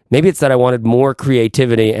business. Maybe it's that I wanted more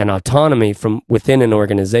creativity and autonomy from within an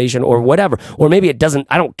organization or whatever. Or maybe I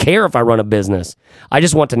don't care if I run a business. I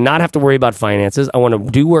just want to not have to worry about finances. I want to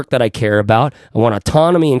do work that I care about. I want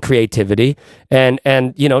autonomy and creativity and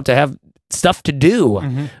to have stuff to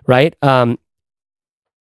do, right?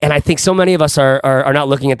 And I think so many of us are not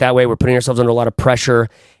looking at it that way. We're putting ourselves under a lot of pressure,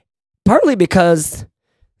 partly because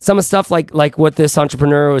some of the stuff like what this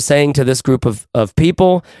entrepreneur was saying to this group of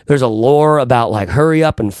people, there's a lore about hurry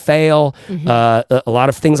up and fail, a lot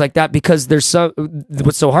of things like that, because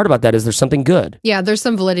what's so hard about that is there's something good. Yeah, there's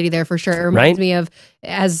some validity there for sure. It reminds me of,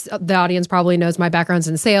 as the audience probably knows, my background's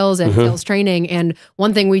in sales and sales training. And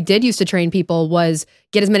one thing we did used to train people was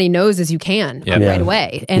get as many no's as you can right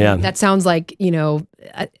away. And that sounds like,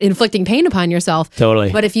 inflicting pain upon yourself.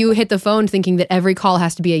 Totally. But if you hit the phone thinking that every call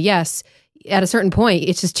has to be a yes, at a certain point,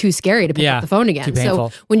 it's just too scary to pick up the phone again.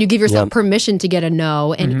 So when you give yourself permission to get a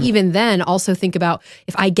no, and even then also think about,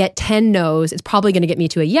 if I get 10 no's, it's probably going to get me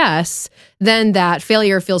to a yes, then that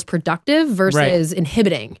failure feels productive versus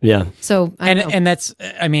inhibiting. Yeah. So, and that's,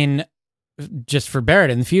 just for Barrett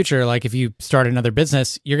in the future, if you start another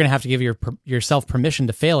business, you're going to have to give yourself permission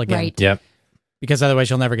to fail again. Right. Yep. Because otherwise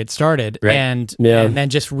you'll never get started. Right. And then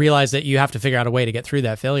just realize that you have to figure out a way to get through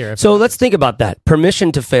that failure. So let's think about that.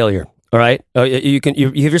 Permission to failure. All right. You give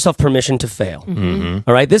yourself permission to fail.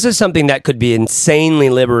 All right. This is something that could be insanely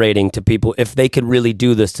liberating to people if they could really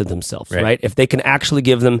do this to themselves, right? If they can actually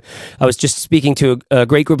give them. I was just speaking to a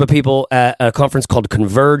great group of people at a conference called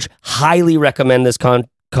Converge. Highly recommend this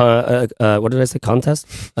what did I say? Contest?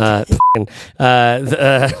 I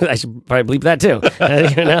should probably bleep that too.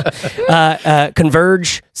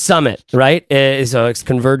 Converge Summit, right? So it's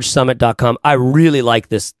convergesummit.com. I really like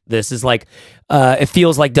this. This is it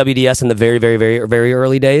feels like WDS in the very, very, very, very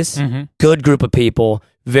early days. Good group of people,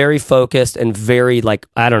 very focused and very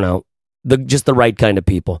I don't know, just the right kind of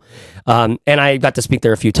people. And I got to speak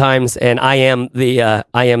there a few times, and I am the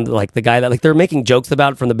guy that they're making jokes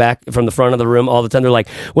about from the front of the room all the time. They're like,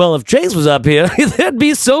 well, if Chase was up here, there'd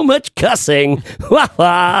be so much cussing,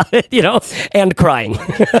 and crying.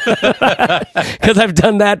 Because I've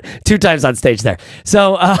done that 2 times on stage there.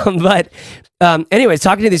 So, anyways,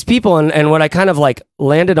 talking to these people and what I kind of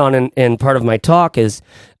landed on in part of my talk is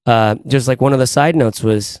just one of the side notes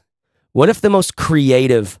was, what if the most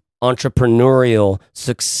creative, entrepreneurial,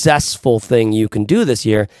 successful thing you can do this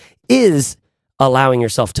year is allowing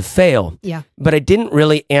yourself to fail? Yeah. But I didn't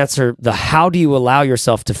really answer the how do you allow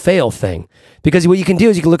yourself to fail thing. Because what you can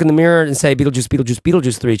do is you can look in the mirror and say, Beetlejuice, Beetlejuice,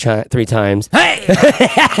 Beetlejuice 3 times. Hey!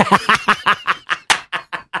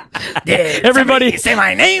 Everybody say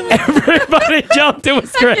my name. Everybody jumped. It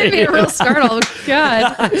was great. That gave me a real startle.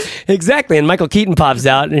 God. Exactly. And Michael Keaton pops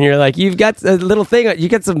out, and you're like, you've got a little thing. You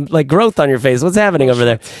get some growth on your face. What's happening over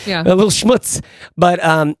there? Yeah. A little schmutz. But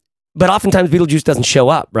oftentimes Beetlejuice doesn't show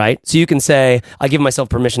up, right? So you can say, I give myself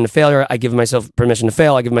permission to failure. I give myself permission to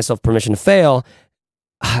fail. I give myself permission to fail.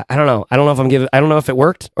 I don't know. I don't know if it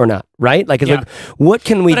worked or not, right? What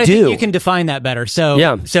can we do? I think you can define that better. So,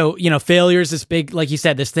 failure is this big, like you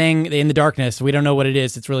said, this thing in the darkness. We don't know what it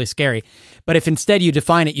is. It's really scary. But if instead you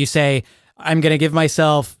define it, you say, I'm going to give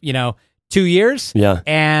myself, 2 years. Yeah.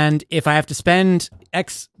 And if I have to spend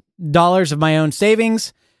X dollars of my own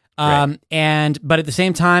savings. But at the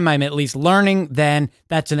same time, I'm at least learning, then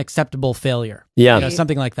that's an acceptable failure. Yeah.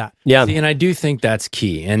 Something like that. Yeah. See, and I do think that's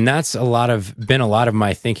key. And that's been a lot of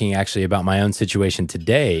my thinking actually about my own situation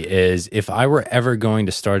today is if I were ever going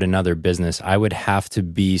to start another business, I would have to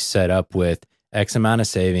be set up with X amount of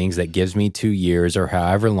savings that gives me 2 years or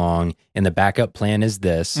however long. And the backup plan is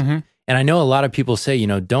this. Mm-hmm. And I know a lot of people say,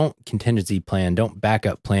 don't contingency plan, don't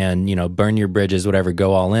backup plan, burn your bridges, whatever,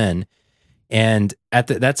 go all in. And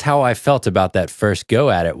that's how I felt about that first go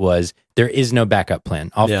at it was there is no backup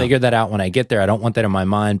plan. I'll figure that out when I get there. I don't want that in my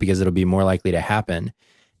mind because it'll be more likely to happen.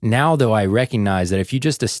 Now, though, I recognize that if you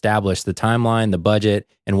just establish the timeline, the budget,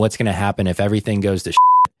 and what's going to happen if everything goes to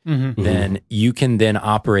shit, then you can then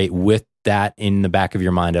operate with that in the back of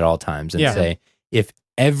your mind at all times and say, if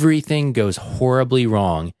everything goes horribly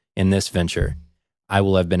wrong in this venture, I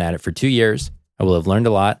will have been at it for 2 years. I will have learned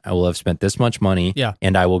a lot. I will have spent this much money,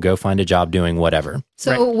 and I will go find a job doing whatever.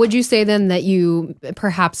 So would you say then that you,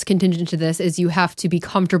 perhaps contingent to this, is you have to be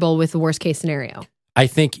comfortable with the worst case scenario? I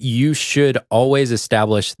think you should always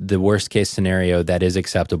establish the worst case scenario that is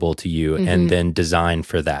acceptable to you and then design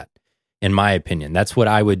for that. In my opinion, that's what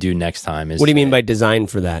I would do next time. What do you mean by design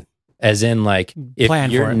for that? As in like,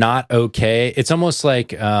 if you're not okay, it's almost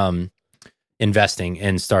like... investing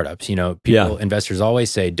in startups, investors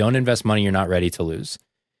always say, don't invest money you're not ready to lose.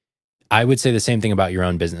 I would say the same thing about your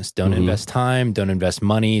own business. Don't invest time, don't invest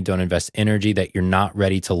money, don't invest energy that you're not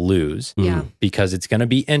ready to lose. Yeah. Because it's going to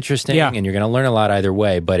be interesting and you're going to learn a lot either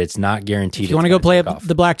way, but it's not guaranteed. If you want to go play at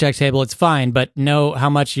the blackjack table, it's fine, but know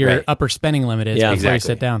how much your upper spending limit is before you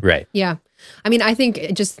sit down. Right. Yeah. I mean, I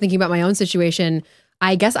think just thinking about my own situation,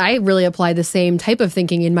 I guess I really applied the same type of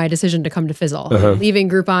thinking in my decision to come to Fizzle. Leaving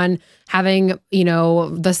Groupon, having,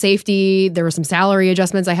 the safety, there were some salary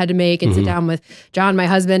adjustments I had to make and sit down with John, my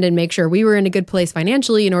husband, and make sure we were in a good place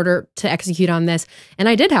financially in order to execute on this. And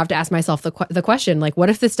I did have to ask myself the question, like, what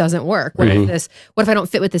if this doesn't work? What if I don't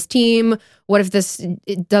fit with this team? What if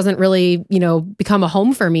it doesn't really, become a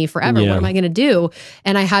home for me forever? What am I going to do?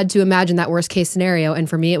 And I had to imagine that worst case scenario. And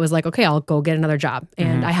for me, it was like, okay, I'll go get another job.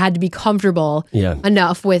 And I had to be comfortable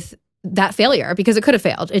enough with that failure because it could have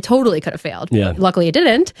failed. It totally could have failed. Yeah. Luckily it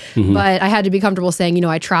didn't, but I had to be comfortable saying,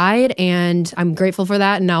 I tried and I'm grateful for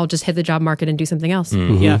that. And now I'll just hit the job market and do something else.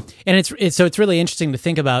 Yeah. And it's really interesting to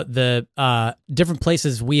think about the different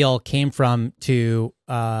places we all came from to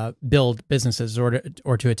build businesses or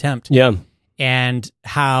to attempt. Yeah. And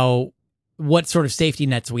what sort of safety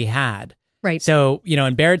nets we had. Right. So,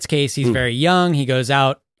 in Barrett's case, he's very young. He goes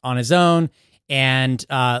out on his own and,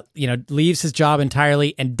 leaves his job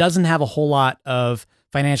entirely and doesn't have a whole lot of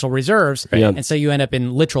financial reserves. Right. And so you end up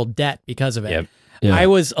in literal debt because of it. Yep. Yeah. I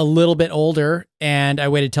was a little bit older and I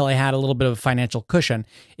waited till I had a little bit of a financial cushion.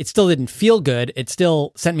 It still didn't feel good. It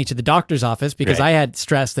still sent me to the doctor's office because I had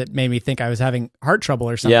stress that made me think I was having heart trouble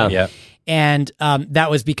or something. Yeah. And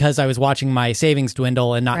that was because I was watching my savings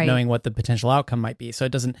dwindle and not knowing what the potential outcome might be. So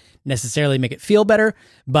it doesn't necessarily make it feel better,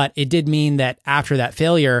 but it did mean that after that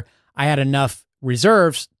failure, I had enough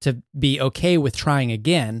reserves to be okay with trying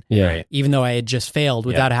again, even though I had just failed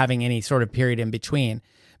without having any sort of period in between.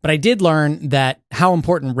 But I did learn that how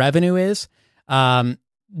important revenue is,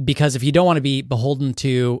 because if you don't want to be beholden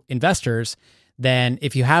to investors, then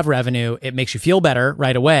if you have revenue, it makes you feel better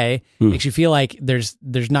right away. Makes you feel like there's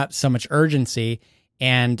not so much urgency,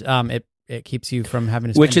 and it keeps you from having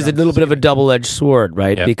to spend. Which is a little bit of a double-edged sword,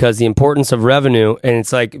 right? Yep. Because the importance of revenue, and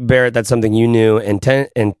it's like, Barrett, that's something you knew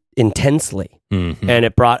intensely, and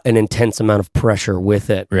it brought an intense amount of pressure with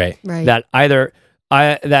it. Right.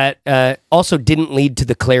 That also didn't lead to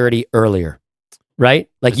the clarity earlier, right?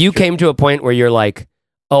 Like you came to a point where you're like,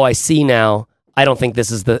 oh, I see now. I don't think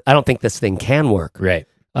this thing can work. Right.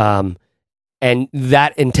 And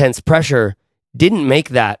that intense pressure didn't make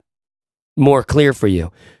that more clear for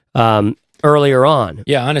you earlier on.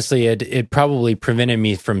 Yeah, honestly, it probably prevented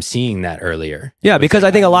me from seeing that earlier. Yeah, because I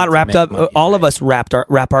think a lot wrapped up, all of us wrap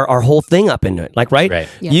our whole thing up into it. Like, right?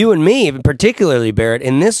 Yeah. You and me, particularly Barrett,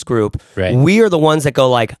 in this group, we are the ones that go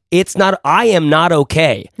like, I am not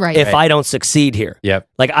okay if I don't succeed here. Yep.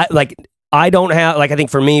 I don't have, I think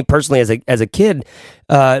for me personally as a kid,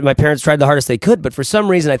 my parents tried the hardest they could, but for some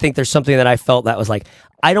reason I think there's something that I felt that was like,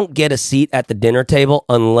 I don't get a seat at the dinner table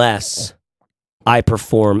unless I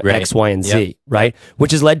perform X, Y, and Z, right?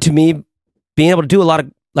 Which has led to me being able to do a lot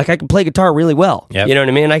of, I can play guitar really well. Yep. You know what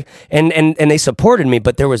I mean? And they supported me,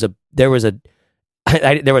 but there was a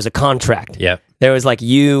contract. Yeah. There was like,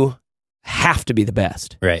 you have to be the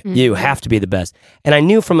best. Right. You have to be the best. And I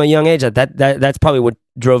knew from a young age that's probably what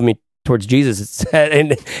drove me towards Jesus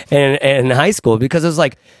in high school, because it was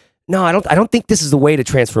like, no, I don't think this is the way to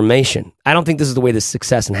transformation. I don't think this is the way to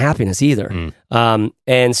success and happiness either.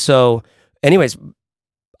 And so, anyways,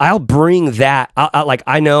 I'll bring that.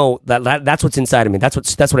 I know that's what's inside of me. That's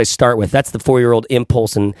what I start with. That's the 4-year-old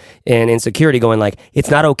impulse and insecurity going like, it's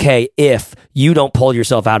not okay if you don't pull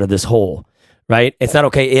yourself out of this hole, right? It's not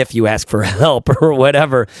okay if you ask for help or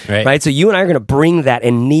whatever, right? So you and I are going to bring that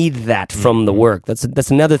and need that from the work. That's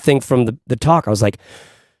another thing from the talk. I was like,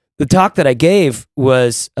 the talk that I gave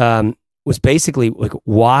was basically like,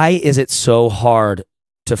 why is it so hard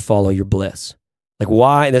to follow your bliss? Like,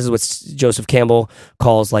 why? This is what Joseph Campbell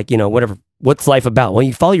calls, like, what's life about? Well,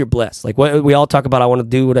 you follow your bliss. Like, what we all talk about, I want to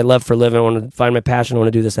do what I love for a living. I want to find my passion. I want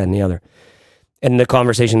to do this, that, and the other. And the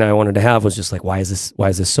conversation that I wanted to have was just like, why is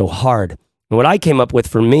this so hard? And what I came up with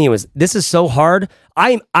for me was, this is so hard.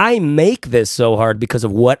 I make this so hard because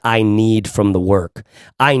of what I need from the work.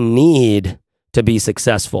 I need to be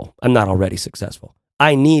successful. I'm not already successful.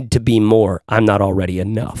 I need to be more. I'm not already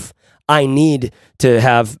enough. I need to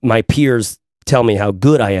have my peers tell me how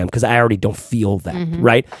good I am because I already don't feel that,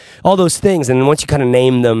 right? All those things. And then once you kind of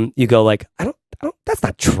name them, you go like, I don't, that's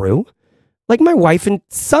not true. Like, my wife and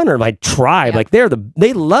son are my tribe. Like,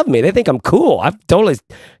 they love me. They think I'm cool. I've totally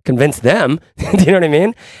convinced them. Do you know what I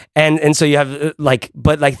mean? And so you have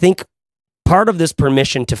but I think part of this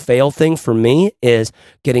permission to fail thing for me is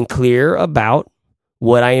getting clear about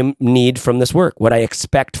what I need from this work, what I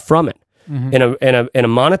expect from it, in a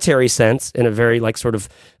monetary sense, in a very like sort of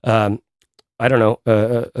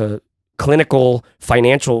clinical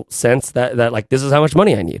financial sense that like, this is how much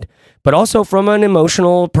money I need, but also from an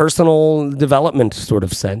emotional, personal development sort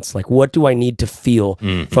of sense. Like, what do I need to feel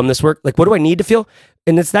from this work? Like, what do I need to feel?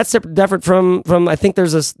 And that's different from, I think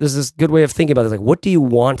there's this good way of thinking about it. Like, what do you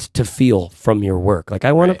want to feel from your work? Like,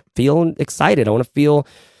 I want to feel excited. I want to feel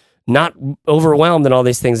not overwhelmed and all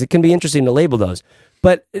these things. It can be interesting to label those,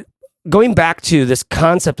 but going back to this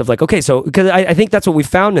concept of like, okay, so because I think that's what we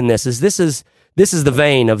found in this is the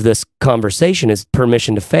vein of this conversation is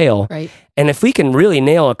permission to fail. Right. And if we can really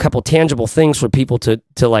nail a couple tangible things for people to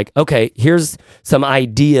like, okay, here's some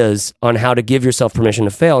ideas on how to give yourself permission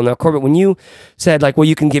to fail. Now, Corbett, when you said like, well,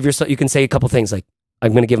 you can say a couple things like,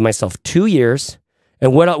 I'm going to give myself 2 years.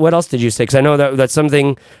 And what else did you say? Because I know that's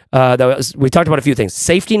something we talked about a few things.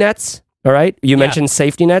 Safety nets. All right. You mentioned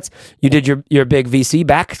safety nets. You did your big VC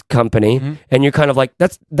backed company, and you're kind of like,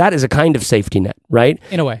 that is a kind of safety net, right?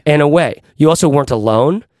 In a way. In a way. You also weren't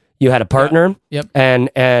alone. You had a partner. Yep.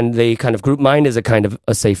 And the kind of group mind is a kind of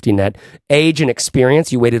a safety net. Age and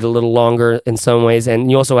experience, you waited a little longer in some ways, and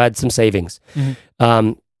you also had some savings.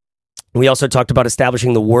 We also talked about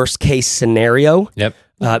establishing the worst case scenario. Yep.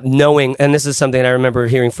 Knowing, and this is something I remember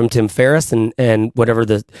hearing from Tim Ferriss and whatever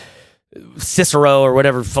the Cicero or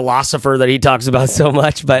whatever philosopher that he talks about so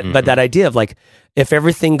much, but that idea of like, if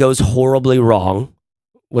everything goes horribly wrong,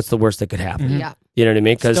 what's the worst that could happen? Yeah. You know what I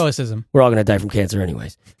mean? Because Stoicism. We're all going to die from cancer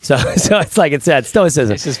anyways. So it's like it said,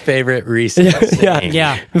 Stoicism. It's his favorite recent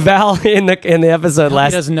Yeah. Val in the episode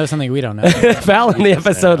He doesn't know something we don't know. Val in the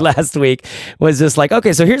episode last week was just like,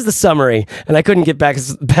 okay, so here's the summary. And I couldn't get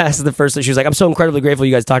past the first. She was like, I'm so incredibly grateful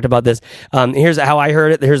you guys talked about this. Here's how I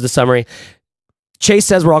heard it. Here's the summary. Chase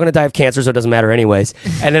says we're all going to die of cancer, so it doesn't matter anyways.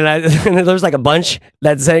 And then and there was like a bunch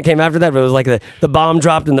that came after that, but it was like the bomb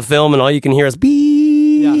dropped in the film, and all you can hear is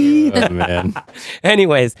beep. Oh, man.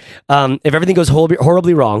 Anyways, if everything goes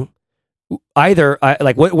horribly wrong, either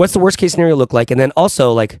what's the worst case scenario look like, and then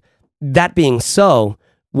also like that being so,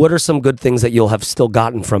 what are some good things that you'll have still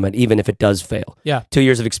gotten from it, even if it does fail? Yeah. 2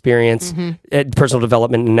 years of experience, personal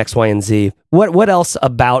development, and X, Y, and Z. What else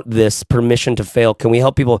about this permission to fail can we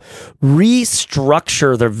help people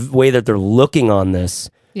restructure the way that they're looking on this?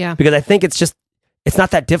 Yeah. Because I think it's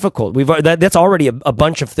not that difficult. That's already a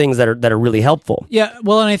bunch of things that are really helpful. Yeah.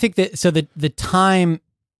 Well, and I think that so the time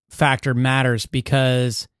factor matters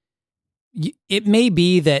because it may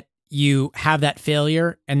be that you have that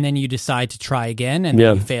failure and then you decide to try again and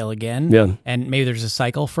then you fail again. And maybe there's a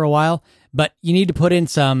cycle for a while, but you need to put in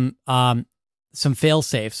some fail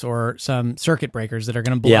safes or some circuit breakers that are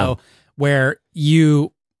going to blow where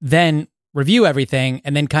you then review everything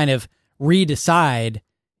and then kind of redecide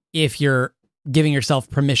if you're giving yourself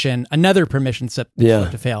another permission slip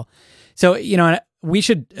to fail. So, we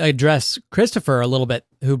should address Christopher a little bit,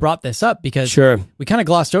 who brought this up, because we kind of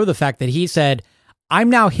glossed over the fact that he said, I'm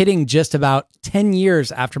now hitting just about 10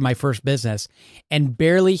 years after my first business and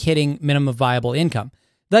barely hitting minimum viable income.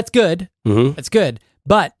 That's good. That's good.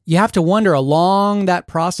 But you have to wonder along that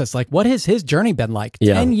process, like, what has his journey been like?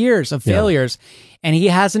 10 years of failures, and he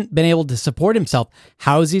hasn't been able to support himself.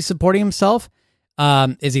 How is he supporting himself?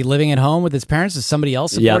 Is he living at home with his parents? Is somebody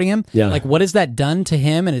else supporting him? Yeah. Like, what has that done to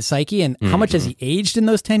him and his psyche? And how much has he aged in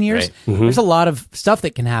those 10 years? Right. There's a lot of stuff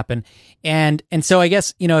that can happen. And so I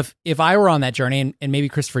guess, if I were on that journey and maybe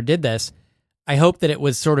Christopher did this, I hope that it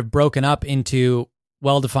was sort of broken up into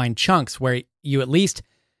well-defined chunks where you at least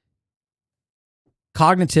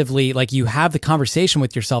cognitively, like, you have the conversation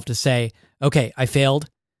with yourself to say, okay, I failed.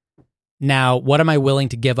 Now, what am I willing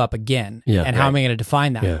to give up again? And how am I going to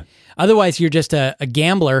define that? Yeah. Otherwise, you're just a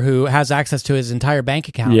gambler who has access to his entire bank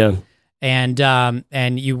account. Yeah.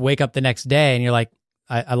 And you wake up the next day and you're like,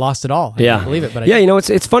 I lost it all. I can't believe it. But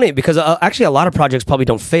it's funny because actually a lot of projects probably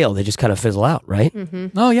don't fail; they just kind of fizzle out, right?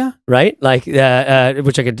 Oh yeah, right. Like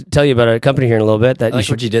which I could tell you about a company here in a little bit. That I like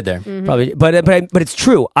what you did there. Probably, but it's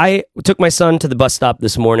true. I took my son to the bus stop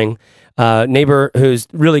this morning. Neighbor who's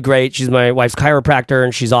really great. She's my wife's chiropractor,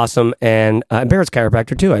 and she's awesome. And Barrett's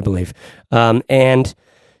chiropractor too, I believe. And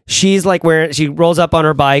she's like she rolls up on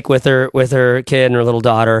her bike with her kid and her little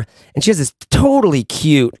daughter, and she has this totally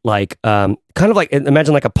cute, like kind of like,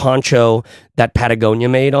 imagine like a poncho that Patagonia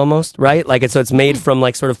made almost, right? Like it's made from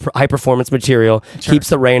like sort of high performance material, keeps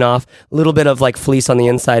the rain off, a little bit of like fleece on the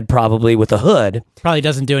inside, probably with a hood. Probably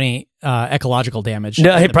doesn't do any ecological damage.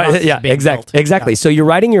 No, exactly. So you're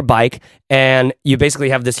riding your bike and you basically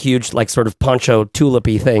have this huge like sort of poncho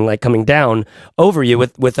tulipy thing like coming down over you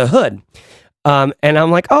with a hood. And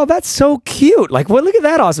I'm like, oh, that's so cute. Like, well, look at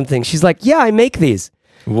that awesome thing. She's like, yeah, I make these.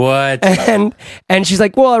 What? And she's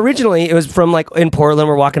like, well, originally it was from like in Portland,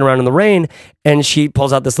 we're walking around in the rain, and she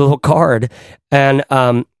pulls out this little card, and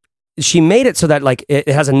she made it so that like it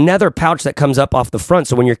has a nether pouch that comes up off the front.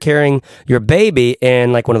 So when you're carrying your baby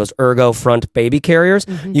in like one of those ergo front baby carriers,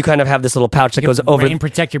 you kind of have this little pouch that goes over and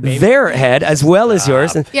protect your baby. Their head as well as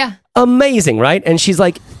yours. And amazing, right? And she's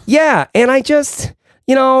like, yeah, and I just...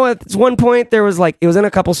 at one point there was like, it was in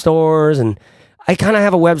a couple stores, and I kind of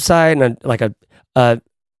have a website and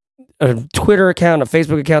a Twitter account, a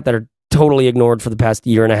Facebook account that are totally ignored for the past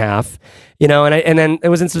year and a half, and then it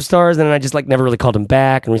was in some stores, and then I just like never really called them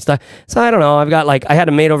back and restocked. So I don't know. I've got like, I had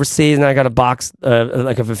them made overseas, and I got a box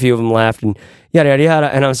like of a few of them left, and yada yada yada.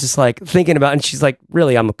 And I was just like thinking about, and she's like,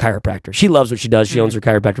 really, I'm a chiropractor. She loves what she does. She owns her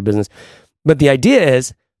chiropractor business. But the idea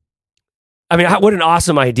is, I mean, what an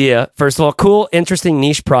awesome idea. First of all, cool, interesting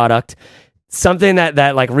niche product. Something that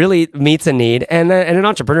like really meets a need, and an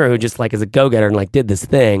entrepreneur who just like is a go-getter and like did this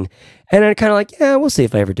thing, and then kind of like, yeah, we'll see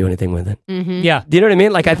if I ever do anything with it. Yeah. Do you know what I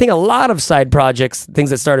mean? Like, I think a lot of side projects, things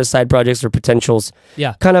that start as side projects or potentials,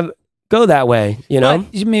 kind of go that way,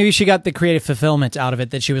 But maybe she got the creative fulfillment out of it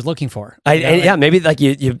that she was looking for. Maybe like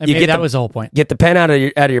you get that was the whole point. Get the pen out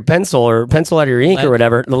of your pencil, or pencil out of your ink, or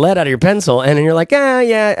whatever, the lead out of your pencil, and then you're like,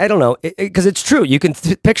 I don't know, because it's true. You can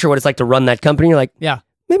picture what it's like to run that company. You're like,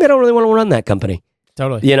 maybe I don't really want to run that company.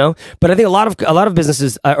 Totally. But I think a lot of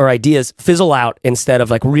businesses or ideas fizzle out instead of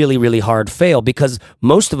like really, really hard fail, because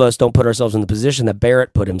most of us don't put ourselves in the position that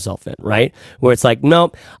Barrett put himself in, right? Where it's like,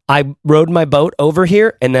 nope, I rowed my boat over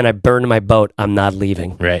here and then I burned my boat. I'm not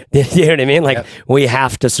leaving. Right. You know what I mean? Like, we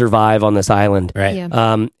have to survive on this island. Right.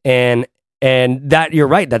 Yeah. And that, you're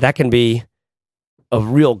right, that can be a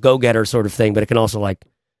real go-getter sort of thing, but it can also like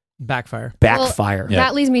backfire. Well,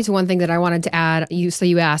 that leads me to one thing that I wanted to add.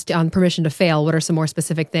 You asked on permission to fail, what are some more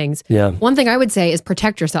specific things? Yeah. One thing I would say is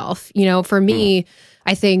protect yourself. For me,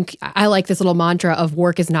 I think I like this little mantra of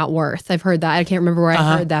work is not worth. I've heard that. I can't remember where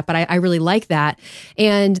I heard that, but I really like that.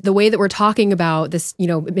 And the way that we're talking about this,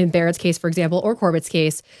 in Barrett's case, for example, or Corbett's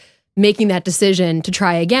case, making that decision to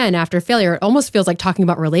try again after failure, it almost feels like talking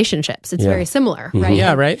about relationships. It's very similar, right?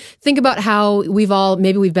 Yeah, right. Think about how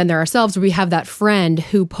maybe we've been there ourselves, where we have that friend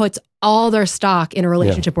who puts all their stock in a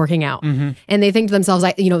relationship working out. And they think to themselves,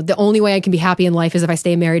 the only way I can be happy in life is if I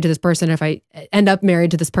stay married to this person, if I end up married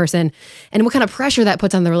to this person. And what kind of pressure that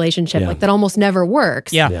puts on the relationship, like that almost never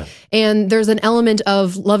works. Yeah. And there's an element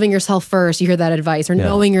of loving yourself first. You hear that advice, or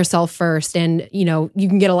knowing yourself first. And, you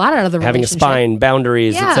can get a lot out of the relationship. Having a spine,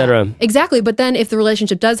 boundaries, etc. Exactly. But then if the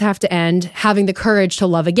relationship does have to end, having the courage to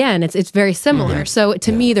love again, it's very similar. So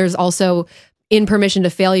to me, there's also, in permission to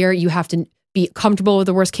failure, you have to be comfortable with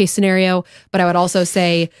the worst case scenario. But I would also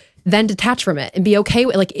say, then detach from it and be okay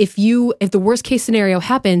with, like, if the worst case scenario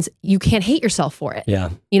happens, you can't hate yourself for it. Yeah.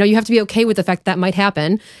 You have to be okay with the fact that might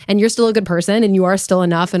happen, and you're still a good person, and you are still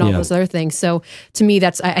enough, and all those other things. So to me,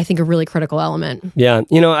 that's, I think, a really critical element. Yeah.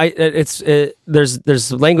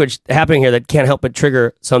 There's language happening here that can't help but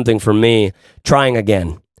trigger something for me. Trying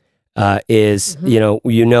again is,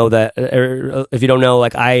 that, if you don't know,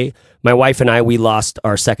 like my wife and I, we lost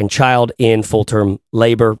our second child in full-term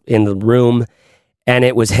labor in the room, and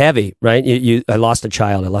it was heavy, right? I lost a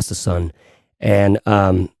child, I lost a son, and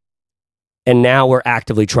and now we're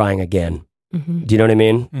actively trying again. Do you know what I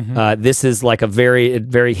mean? This is like a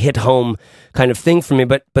very hit home kind of thing for me,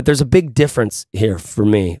 but there's a big difference here for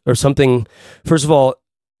me, or something. First of all,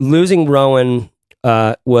 losing Rowan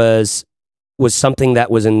was something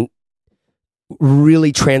that was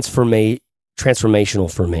really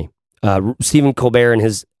transformational for me. Stephen Colbert, in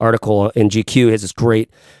his article in GQ, has this great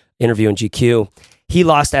interview in GQ. He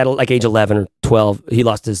lost at like age 11 or 12. He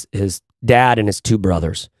lost his dad and his two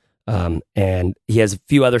brothers. And he has a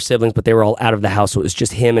few other siblings, but they were all out of the house. So it was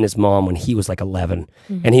just him and his mom when he was like 11.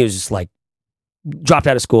 And he was just like, dropped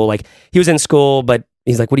out of school. Like, he was in school, but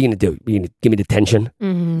he's like, what are you going to do? You going to give me detention?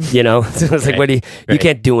 You know? So it's like, you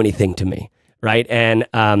can't do anything to me. Right. And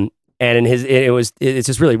in it's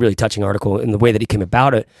just really, really touching article in the way that he came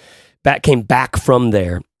about it. Came back from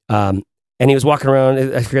there. And he was walking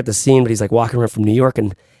around, I forget the scene, but he's like walking around from New York,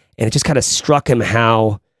 and it just kind of struck him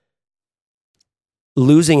how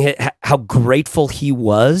how grateful he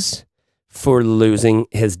was for losing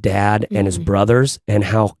his dad and his brothers, and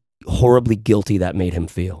how horribly guilty that made him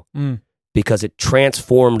feel, because it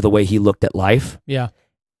transformed the way he looked at life. Yeah.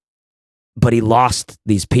 But he lost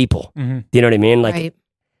these people. Do you know what I mean? Like, right.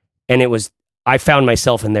 And I found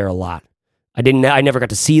myself in there a lot. I never got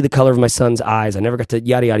to see the color of my son's eyes. I never got to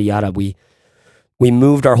yada, yada, yada. We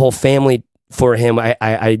moved our whole family for him.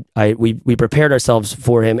 We prepared ourselves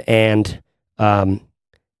for him, and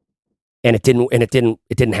it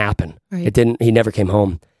didn't happen. Right. He never came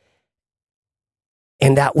home.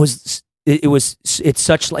 And it's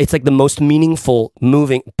like the most meaningful,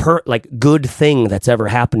 moving, good thing that's ever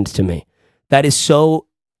happened to me. That is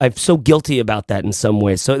I'm so guilty about that in some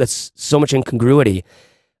ways. So that's so much incongruity.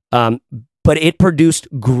 But it produced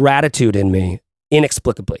gratitude in me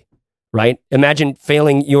inexplicably, right? Imagine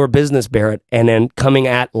failing your business, Barrett, and then coming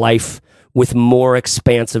at life with more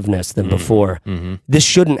expansiveness than before. This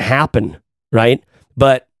shouldn't happen, right?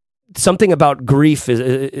 But something about grief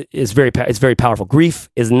is very powerful. Grief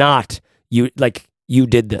is not you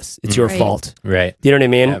did this. It's your fault. Right. Do you know what I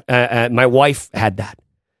mean? Yep. My wife had that.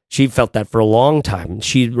 She felt that for a long time.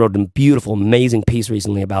 She wrote a beautiful, amazing piece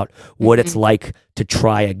recently about what it's like to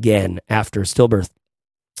try again after stillbirth.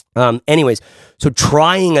 Anyways, so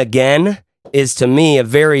trying again is to me a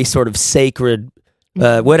very sort of sacred,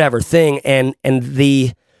 whatever thing, and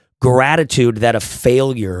the gratitude that a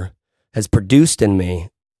failure has produced in me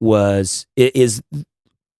has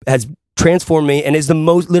transformed me, and is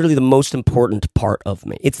literally the most important part of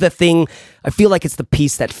me. It's the thing. I feel like it's the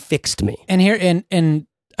piece that fixed me. And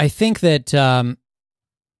I think that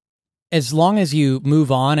as long as you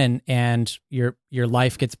move on and your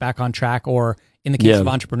life gets back on track, or in the case of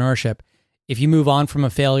entrepreneurship, if you move on from a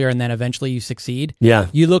failure and then eventually you succeed,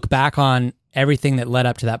 you look back on everything that led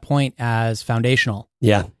up to that point as foundational.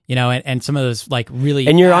 Yeah. You know, and some of those like really...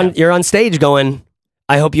 And you're on stage going,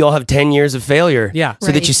 I hope you all have 10 years of failure. Yeah.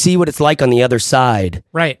 So that you see what it's like on the other side.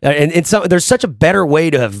 Right. And there's such a better way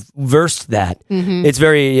to have versed that. It's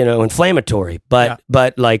very, inflammatory, but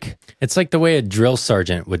like... It's like the way a drill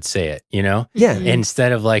sergeant would say it, Yeah.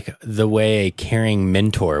 Instead of like the way a caring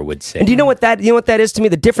mentor would say it. And do you know what that is to me?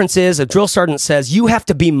 The difference is a drill sergeant says you have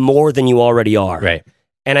to be more than you already are. Right.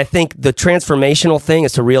 And I think the transformational thing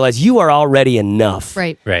is to realize you are already enough.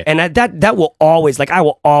 Right. Right. And that will always, I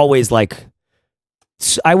will always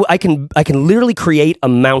I can literally create a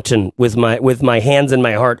mountain with my hands and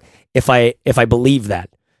my heart if I believe that.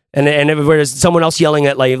 And there's someone else yelling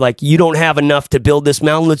at like you don't have enough to build this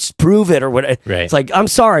mountain, let's prove it or what. Right. It's like, I'm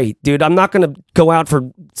sorry, dude, I'm not going to go out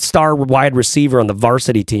for star wide receiver on the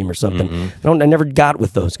varsity team or something. I never got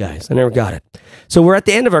with those guys. I never got it. So we're at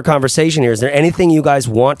the end of our conversation here. Is there anything you guys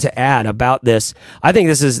want to add about this? I think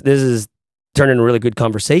this is turned into a really good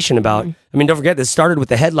conversation about. I mean, don't forget, this started with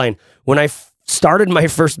the headline. When I started my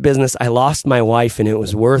first business, I lost my wife, and it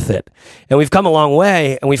was worth it. And we've come a long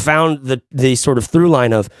way, and we found the sort of through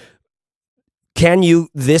line of, can you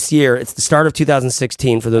this year, it's the start of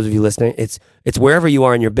 2016 for those of you listening, it's wherever you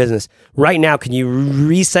are in your business right now, can you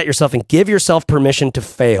reset yourself and give yourself permission to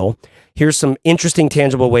fail? Here's some interesting,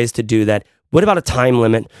 tangible ways to do that. What about a time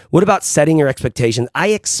limit? What about setting your expectations? I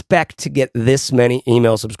expect to get this many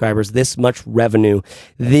email subscribers, this much revenue,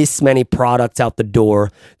 this many products out the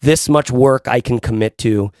door, this much work I can commit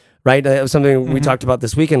to, right? Something we talked about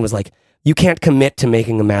this weekend was like, you can't commit to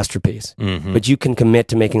making a masterpiece, but you can commit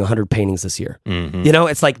to making 100 paintings this year.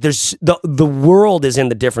 It's like there's the world is in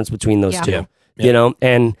the difference between those two,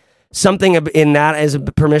 and something in that is a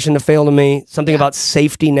permission to fail to me, something about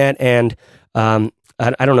safety net and,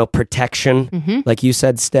 I don't know, protection, like you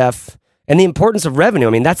said, Steph, and the importance of revenue. I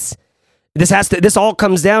mean, this all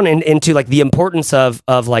comes down into like the importance of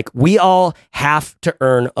like, we all have to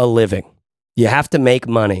earn a living. You have to make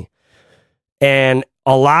money. And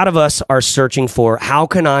a lot of us are searching for, how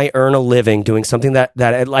can I earn a living doing something that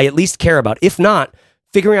I at least care about? If not,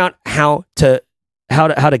 figuring out how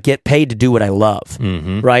to get paid to do what I love,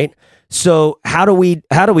 right? So how do we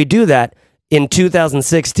do that in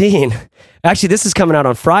 2016? Actually, this is coming out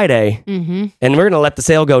on Friday, and we're going to let the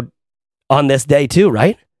sale go on this day too,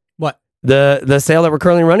 right? What? The sale that we're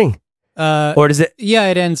currently running, or does it? Yeah,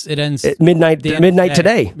 it ends at midnight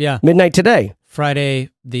today. Yeah, midnight today. Friday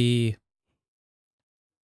the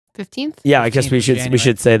 15th. Yeah, I guess we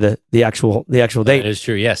should say the actual date. That is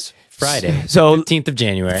true. Yes, Friday. So 15th of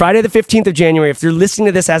January. Friday the 15th of January. If you're listening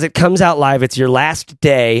to this as it comes out live, it's your last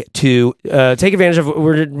day to take advantage of.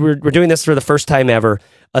 We're doing this for the first time ever.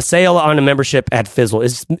 A sale on a membership at Fizzle.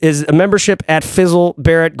 Is a membership at Fizzle,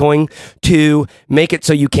 Barrett, going to make it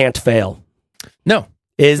so you can't fail? No,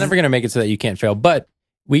 it's never going to make it so that you can't fail. But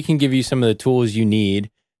we can give you some of the tools you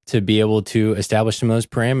need to be able to establish some of those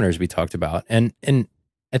parameters we talked about. And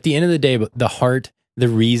at the end of the day, the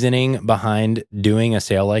reasoning behind doing a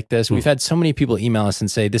sale like this, we've had so many people email us and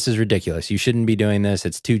say, this is ridiculous. You shouldn't be doing this.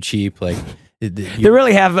 It's too cheap. Like, there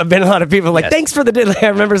really have been a lot of people like, thanks for the, I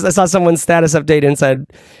remember I saw someone's status update inside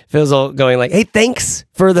Fizzle going like, hey, thanks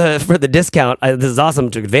for the discount. This is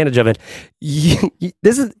awesome. Took advantage of it.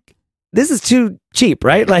 This is too cheap,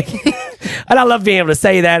 right? Like, and I love being able to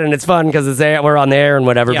say that, and it's fun because we're on there and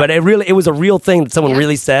whatever. Yeah. But it was a real thing that someone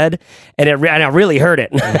really said, and I really heard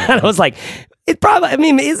it. And I was like, it probably. I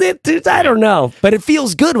mean, is it? I don't know, but it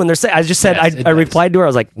feels good when they're saying. I just said I replied to her. I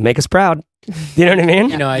was like, make us proud. You know what I mean?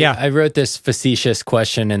 You know, I wrote this facetious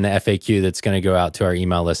question in the FAQ that's going to go out to our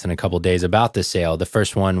email list in a couple of days about the sale. The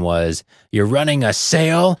first one was, "You're running a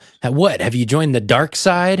sale? What? Have you joined the dark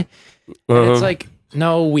side?" And it's like,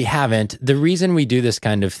 no, we haven't. The reason we do this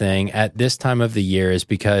kind of thing at this time of the year is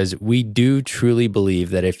because we do truly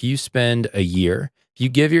believe that if you spend a year, if you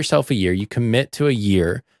give yourself a year, you commit to a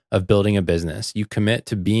year of building a business, you commit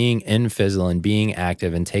to being in Fizzle and being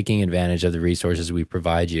active and taking advantage of the resources we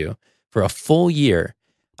provide you for a full year,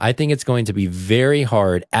 I think it's going to be very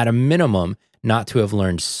hard, at a minimum, not to have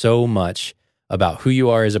learned so much about who you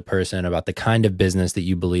are as a person, about the kind of business that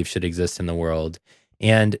you believe should exist in the world.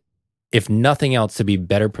 And if nothing else, to be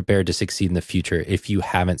better prepared to succeed in the future if you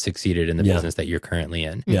haven't succeeded in the business that you're currently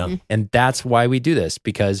in. Yeah. And that's why we do this,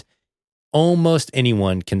 because almost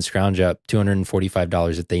anyone can scrounge up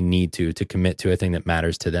 $245 if they need to commit to a thing that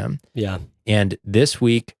matters to them. Yeah. And this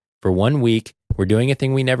week, for 1 week, we're doing a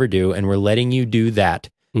thing we never do, and we're letting you do that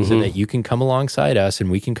so that you can come alongside us and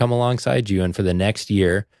we can come alongside you. And for the next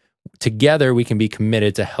year, together, we can be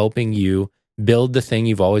committed to helping you build the thing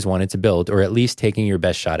you've always wanted to build, or at least taking your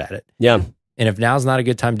best shot at it. Yeah. And if now's not a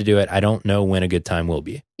good time to do it, I don't know when a good time will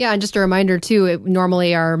be. Yeah, and just a reminder too,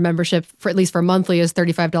 normally our membership, for at least for monthly, is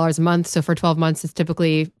 $35 a month. So for 12 months, it's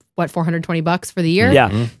typically, $420 for the year?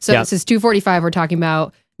 Yeah. So this is $245 we're talking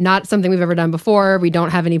about. Not something we've ever done before. We don't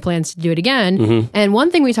have any plans to do it again. And one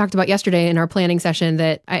thing we talked about yesterday in our planning session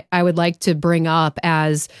that I would like to bring up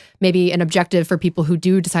as maybe an objective for people who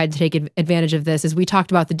do decide to take advantage of this is we talked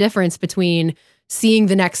about the difference between seeing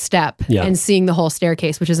the next step and seeing the whole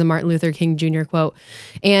staircase, which is a Martin Luther King Jr. quote.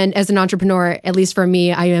 And as an entrepreneur, at least for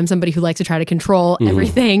me, I am somebody who likes to try to control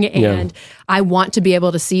everything. And I want to be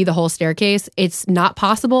able to see the whole staircase. It's not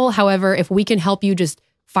possible. However, if we can help you just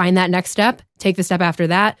find that next step, take the step after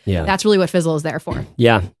that. Yeah. That's really what Fizzle is there for.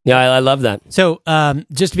 Yeah. Yeah, I love that. So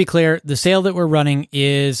just to be clear, the sale that we're running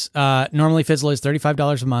is normally Fizzle is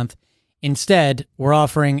 $35 a month. Instead, we're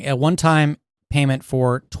offering a one-time payment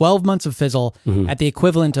for 12 months of Fizzle at the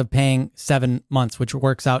equivalent of paying 7 months, which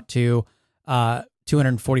works out to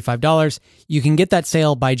 $245. You can get that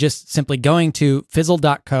sale by just simply going to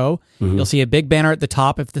fizzle.co. You'll see a big banner at the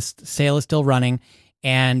top if the sale is still running,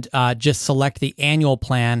 and just select the annual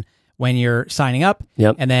plan when you're signing up.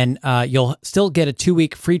 And then you'll still get a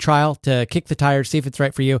 2-week free trial to kick the tires, see if it's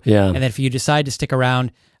right for you. And then if you decide to stick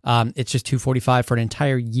around, it's just $245 for an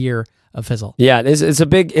entire year of Fizzle. Yeah, it's a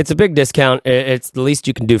big discount. It's the least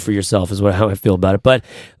you can do for yourself is how I feel about it. But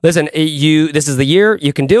listen, this is the year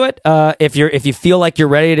you can do it. If you feel like you're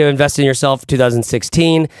ready to invest in yourself,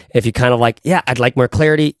 2016. If you kind of like, I'd like more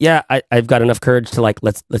clarity. I've got enough courage to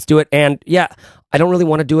let's do it. And I don't really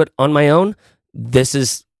want to do it on my own.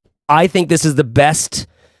 I think this is the best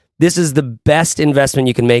investment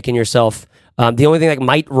you can make in yourself. The only thing that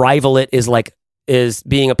might rival it is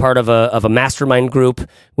being a part of a mastermind group,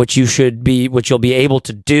 which you'll be able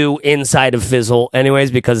to do inside of Fizzle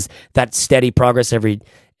anyways, because that steady progress every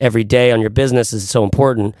day on your business is so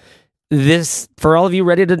important. This, for all of you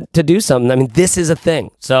ready to do something, I mean, this is a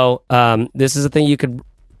thing. So this is a thing you could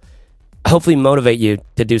hopefully motivate you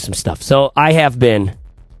to do some stuff. So I have been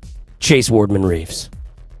Chase Wardman Reeves.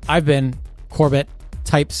 I've been Corbett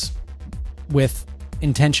Types with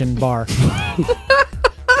Intention Bar.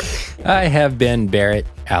 I have been Barrett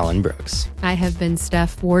Allen Brooks. I have been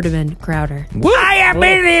Steph Wardeman Crowder. I have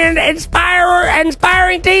been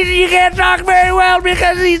inspiring teacher. You can't talk very well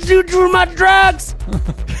because he's too much drugs.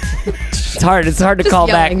 It's hard to call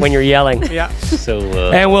yelling. back when you're yelling. Yeah.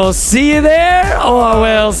 So, And we'll see you there, or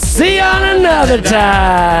we'll see you on another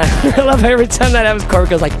time. I love every time that happens. Corbett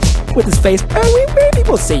goes like with his face. Maybe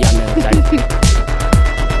we'll see you on another time.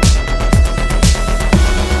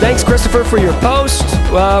 Thanks, Christopher, for your post.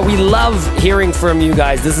 We love hearing from you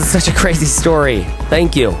guys. This is such a crazy story.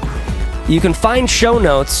 Thank you. You can find show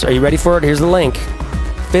notes. Are you ready for it? Here's the link.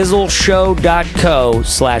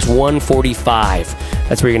 fizzleshow.co/145.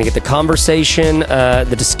 That's where you're going to get the conversation,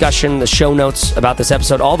 the discussion, the show notes about this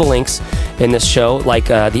episode, all the links in this show, like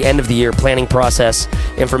the end of the year planning process,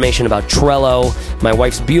 information about Trello, my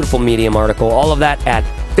wife's beautiful Medium article, all of that at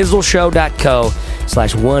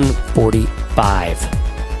fizzleshow.co/145.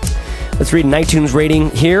 Let's read an iTunes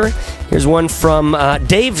rating here. Here's one from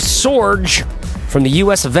Dave Sorge from the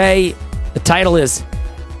US of A. The title is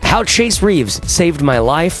How Chase Reeves Saved My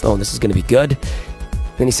Life. Oh, this is going to be good.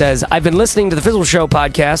 And he says, I've been listening to the Fizzle Show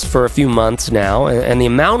podcast for a few months now, and the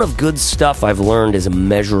amount of good stuff I've learned is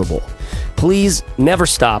immeasurable. Please never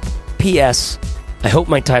stop. P.S. I hope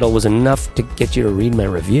my title was enough to get you to read my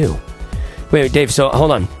review. Wait, Dave, so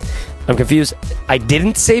hold on. I'm confused. I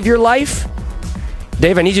didn't save your life?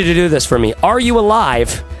 Dave, I need you to do this for me. Are you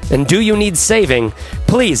alive? And do you need saving?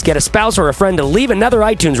 Please get a spouse or a friend to leave another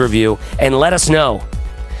iTunes review and let us know.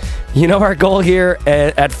 You know, our goal here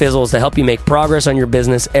at Fizzle is to help you make progress on your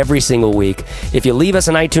business every single week. If you leave us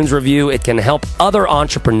an iTunes review, it can help other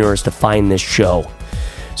entrepreneurs to find this show.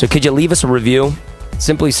 So could you leave us a review?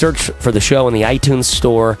 Simply search for the show in the iTunes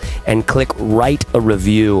store and click Write a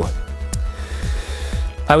Review.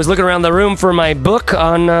 I was looking around the room for my book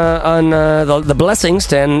on the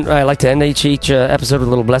blessings, and I like to end each episode with a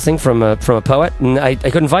little blessing from a poet, and I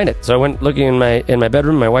couldn't find it, so I went looking in my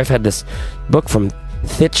bedroom. My wife had this book from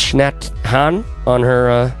Thich Nhat Hanh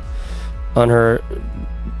on her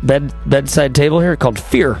bedside table here called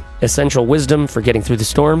Fear: Essential Wisdom for Getting Through the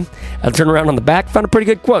Storm. I turned around on the back, found a pretty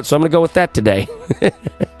good quote, so I'm going to go with that today.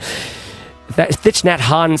 Thich Nhat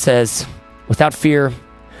Hanh says, "Without fear,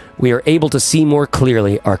 we are able to see more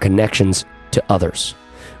clearly our connections to others.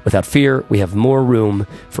 Without fear, we have more room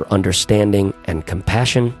for understanding and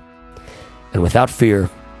compassion. And without fear,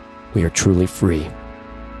 we are truly free.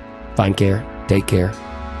 Find care, take care,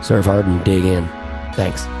 serve hard, and dig in.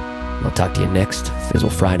 Thanks. I'll talk to you next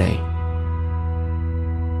Fizzle Friday."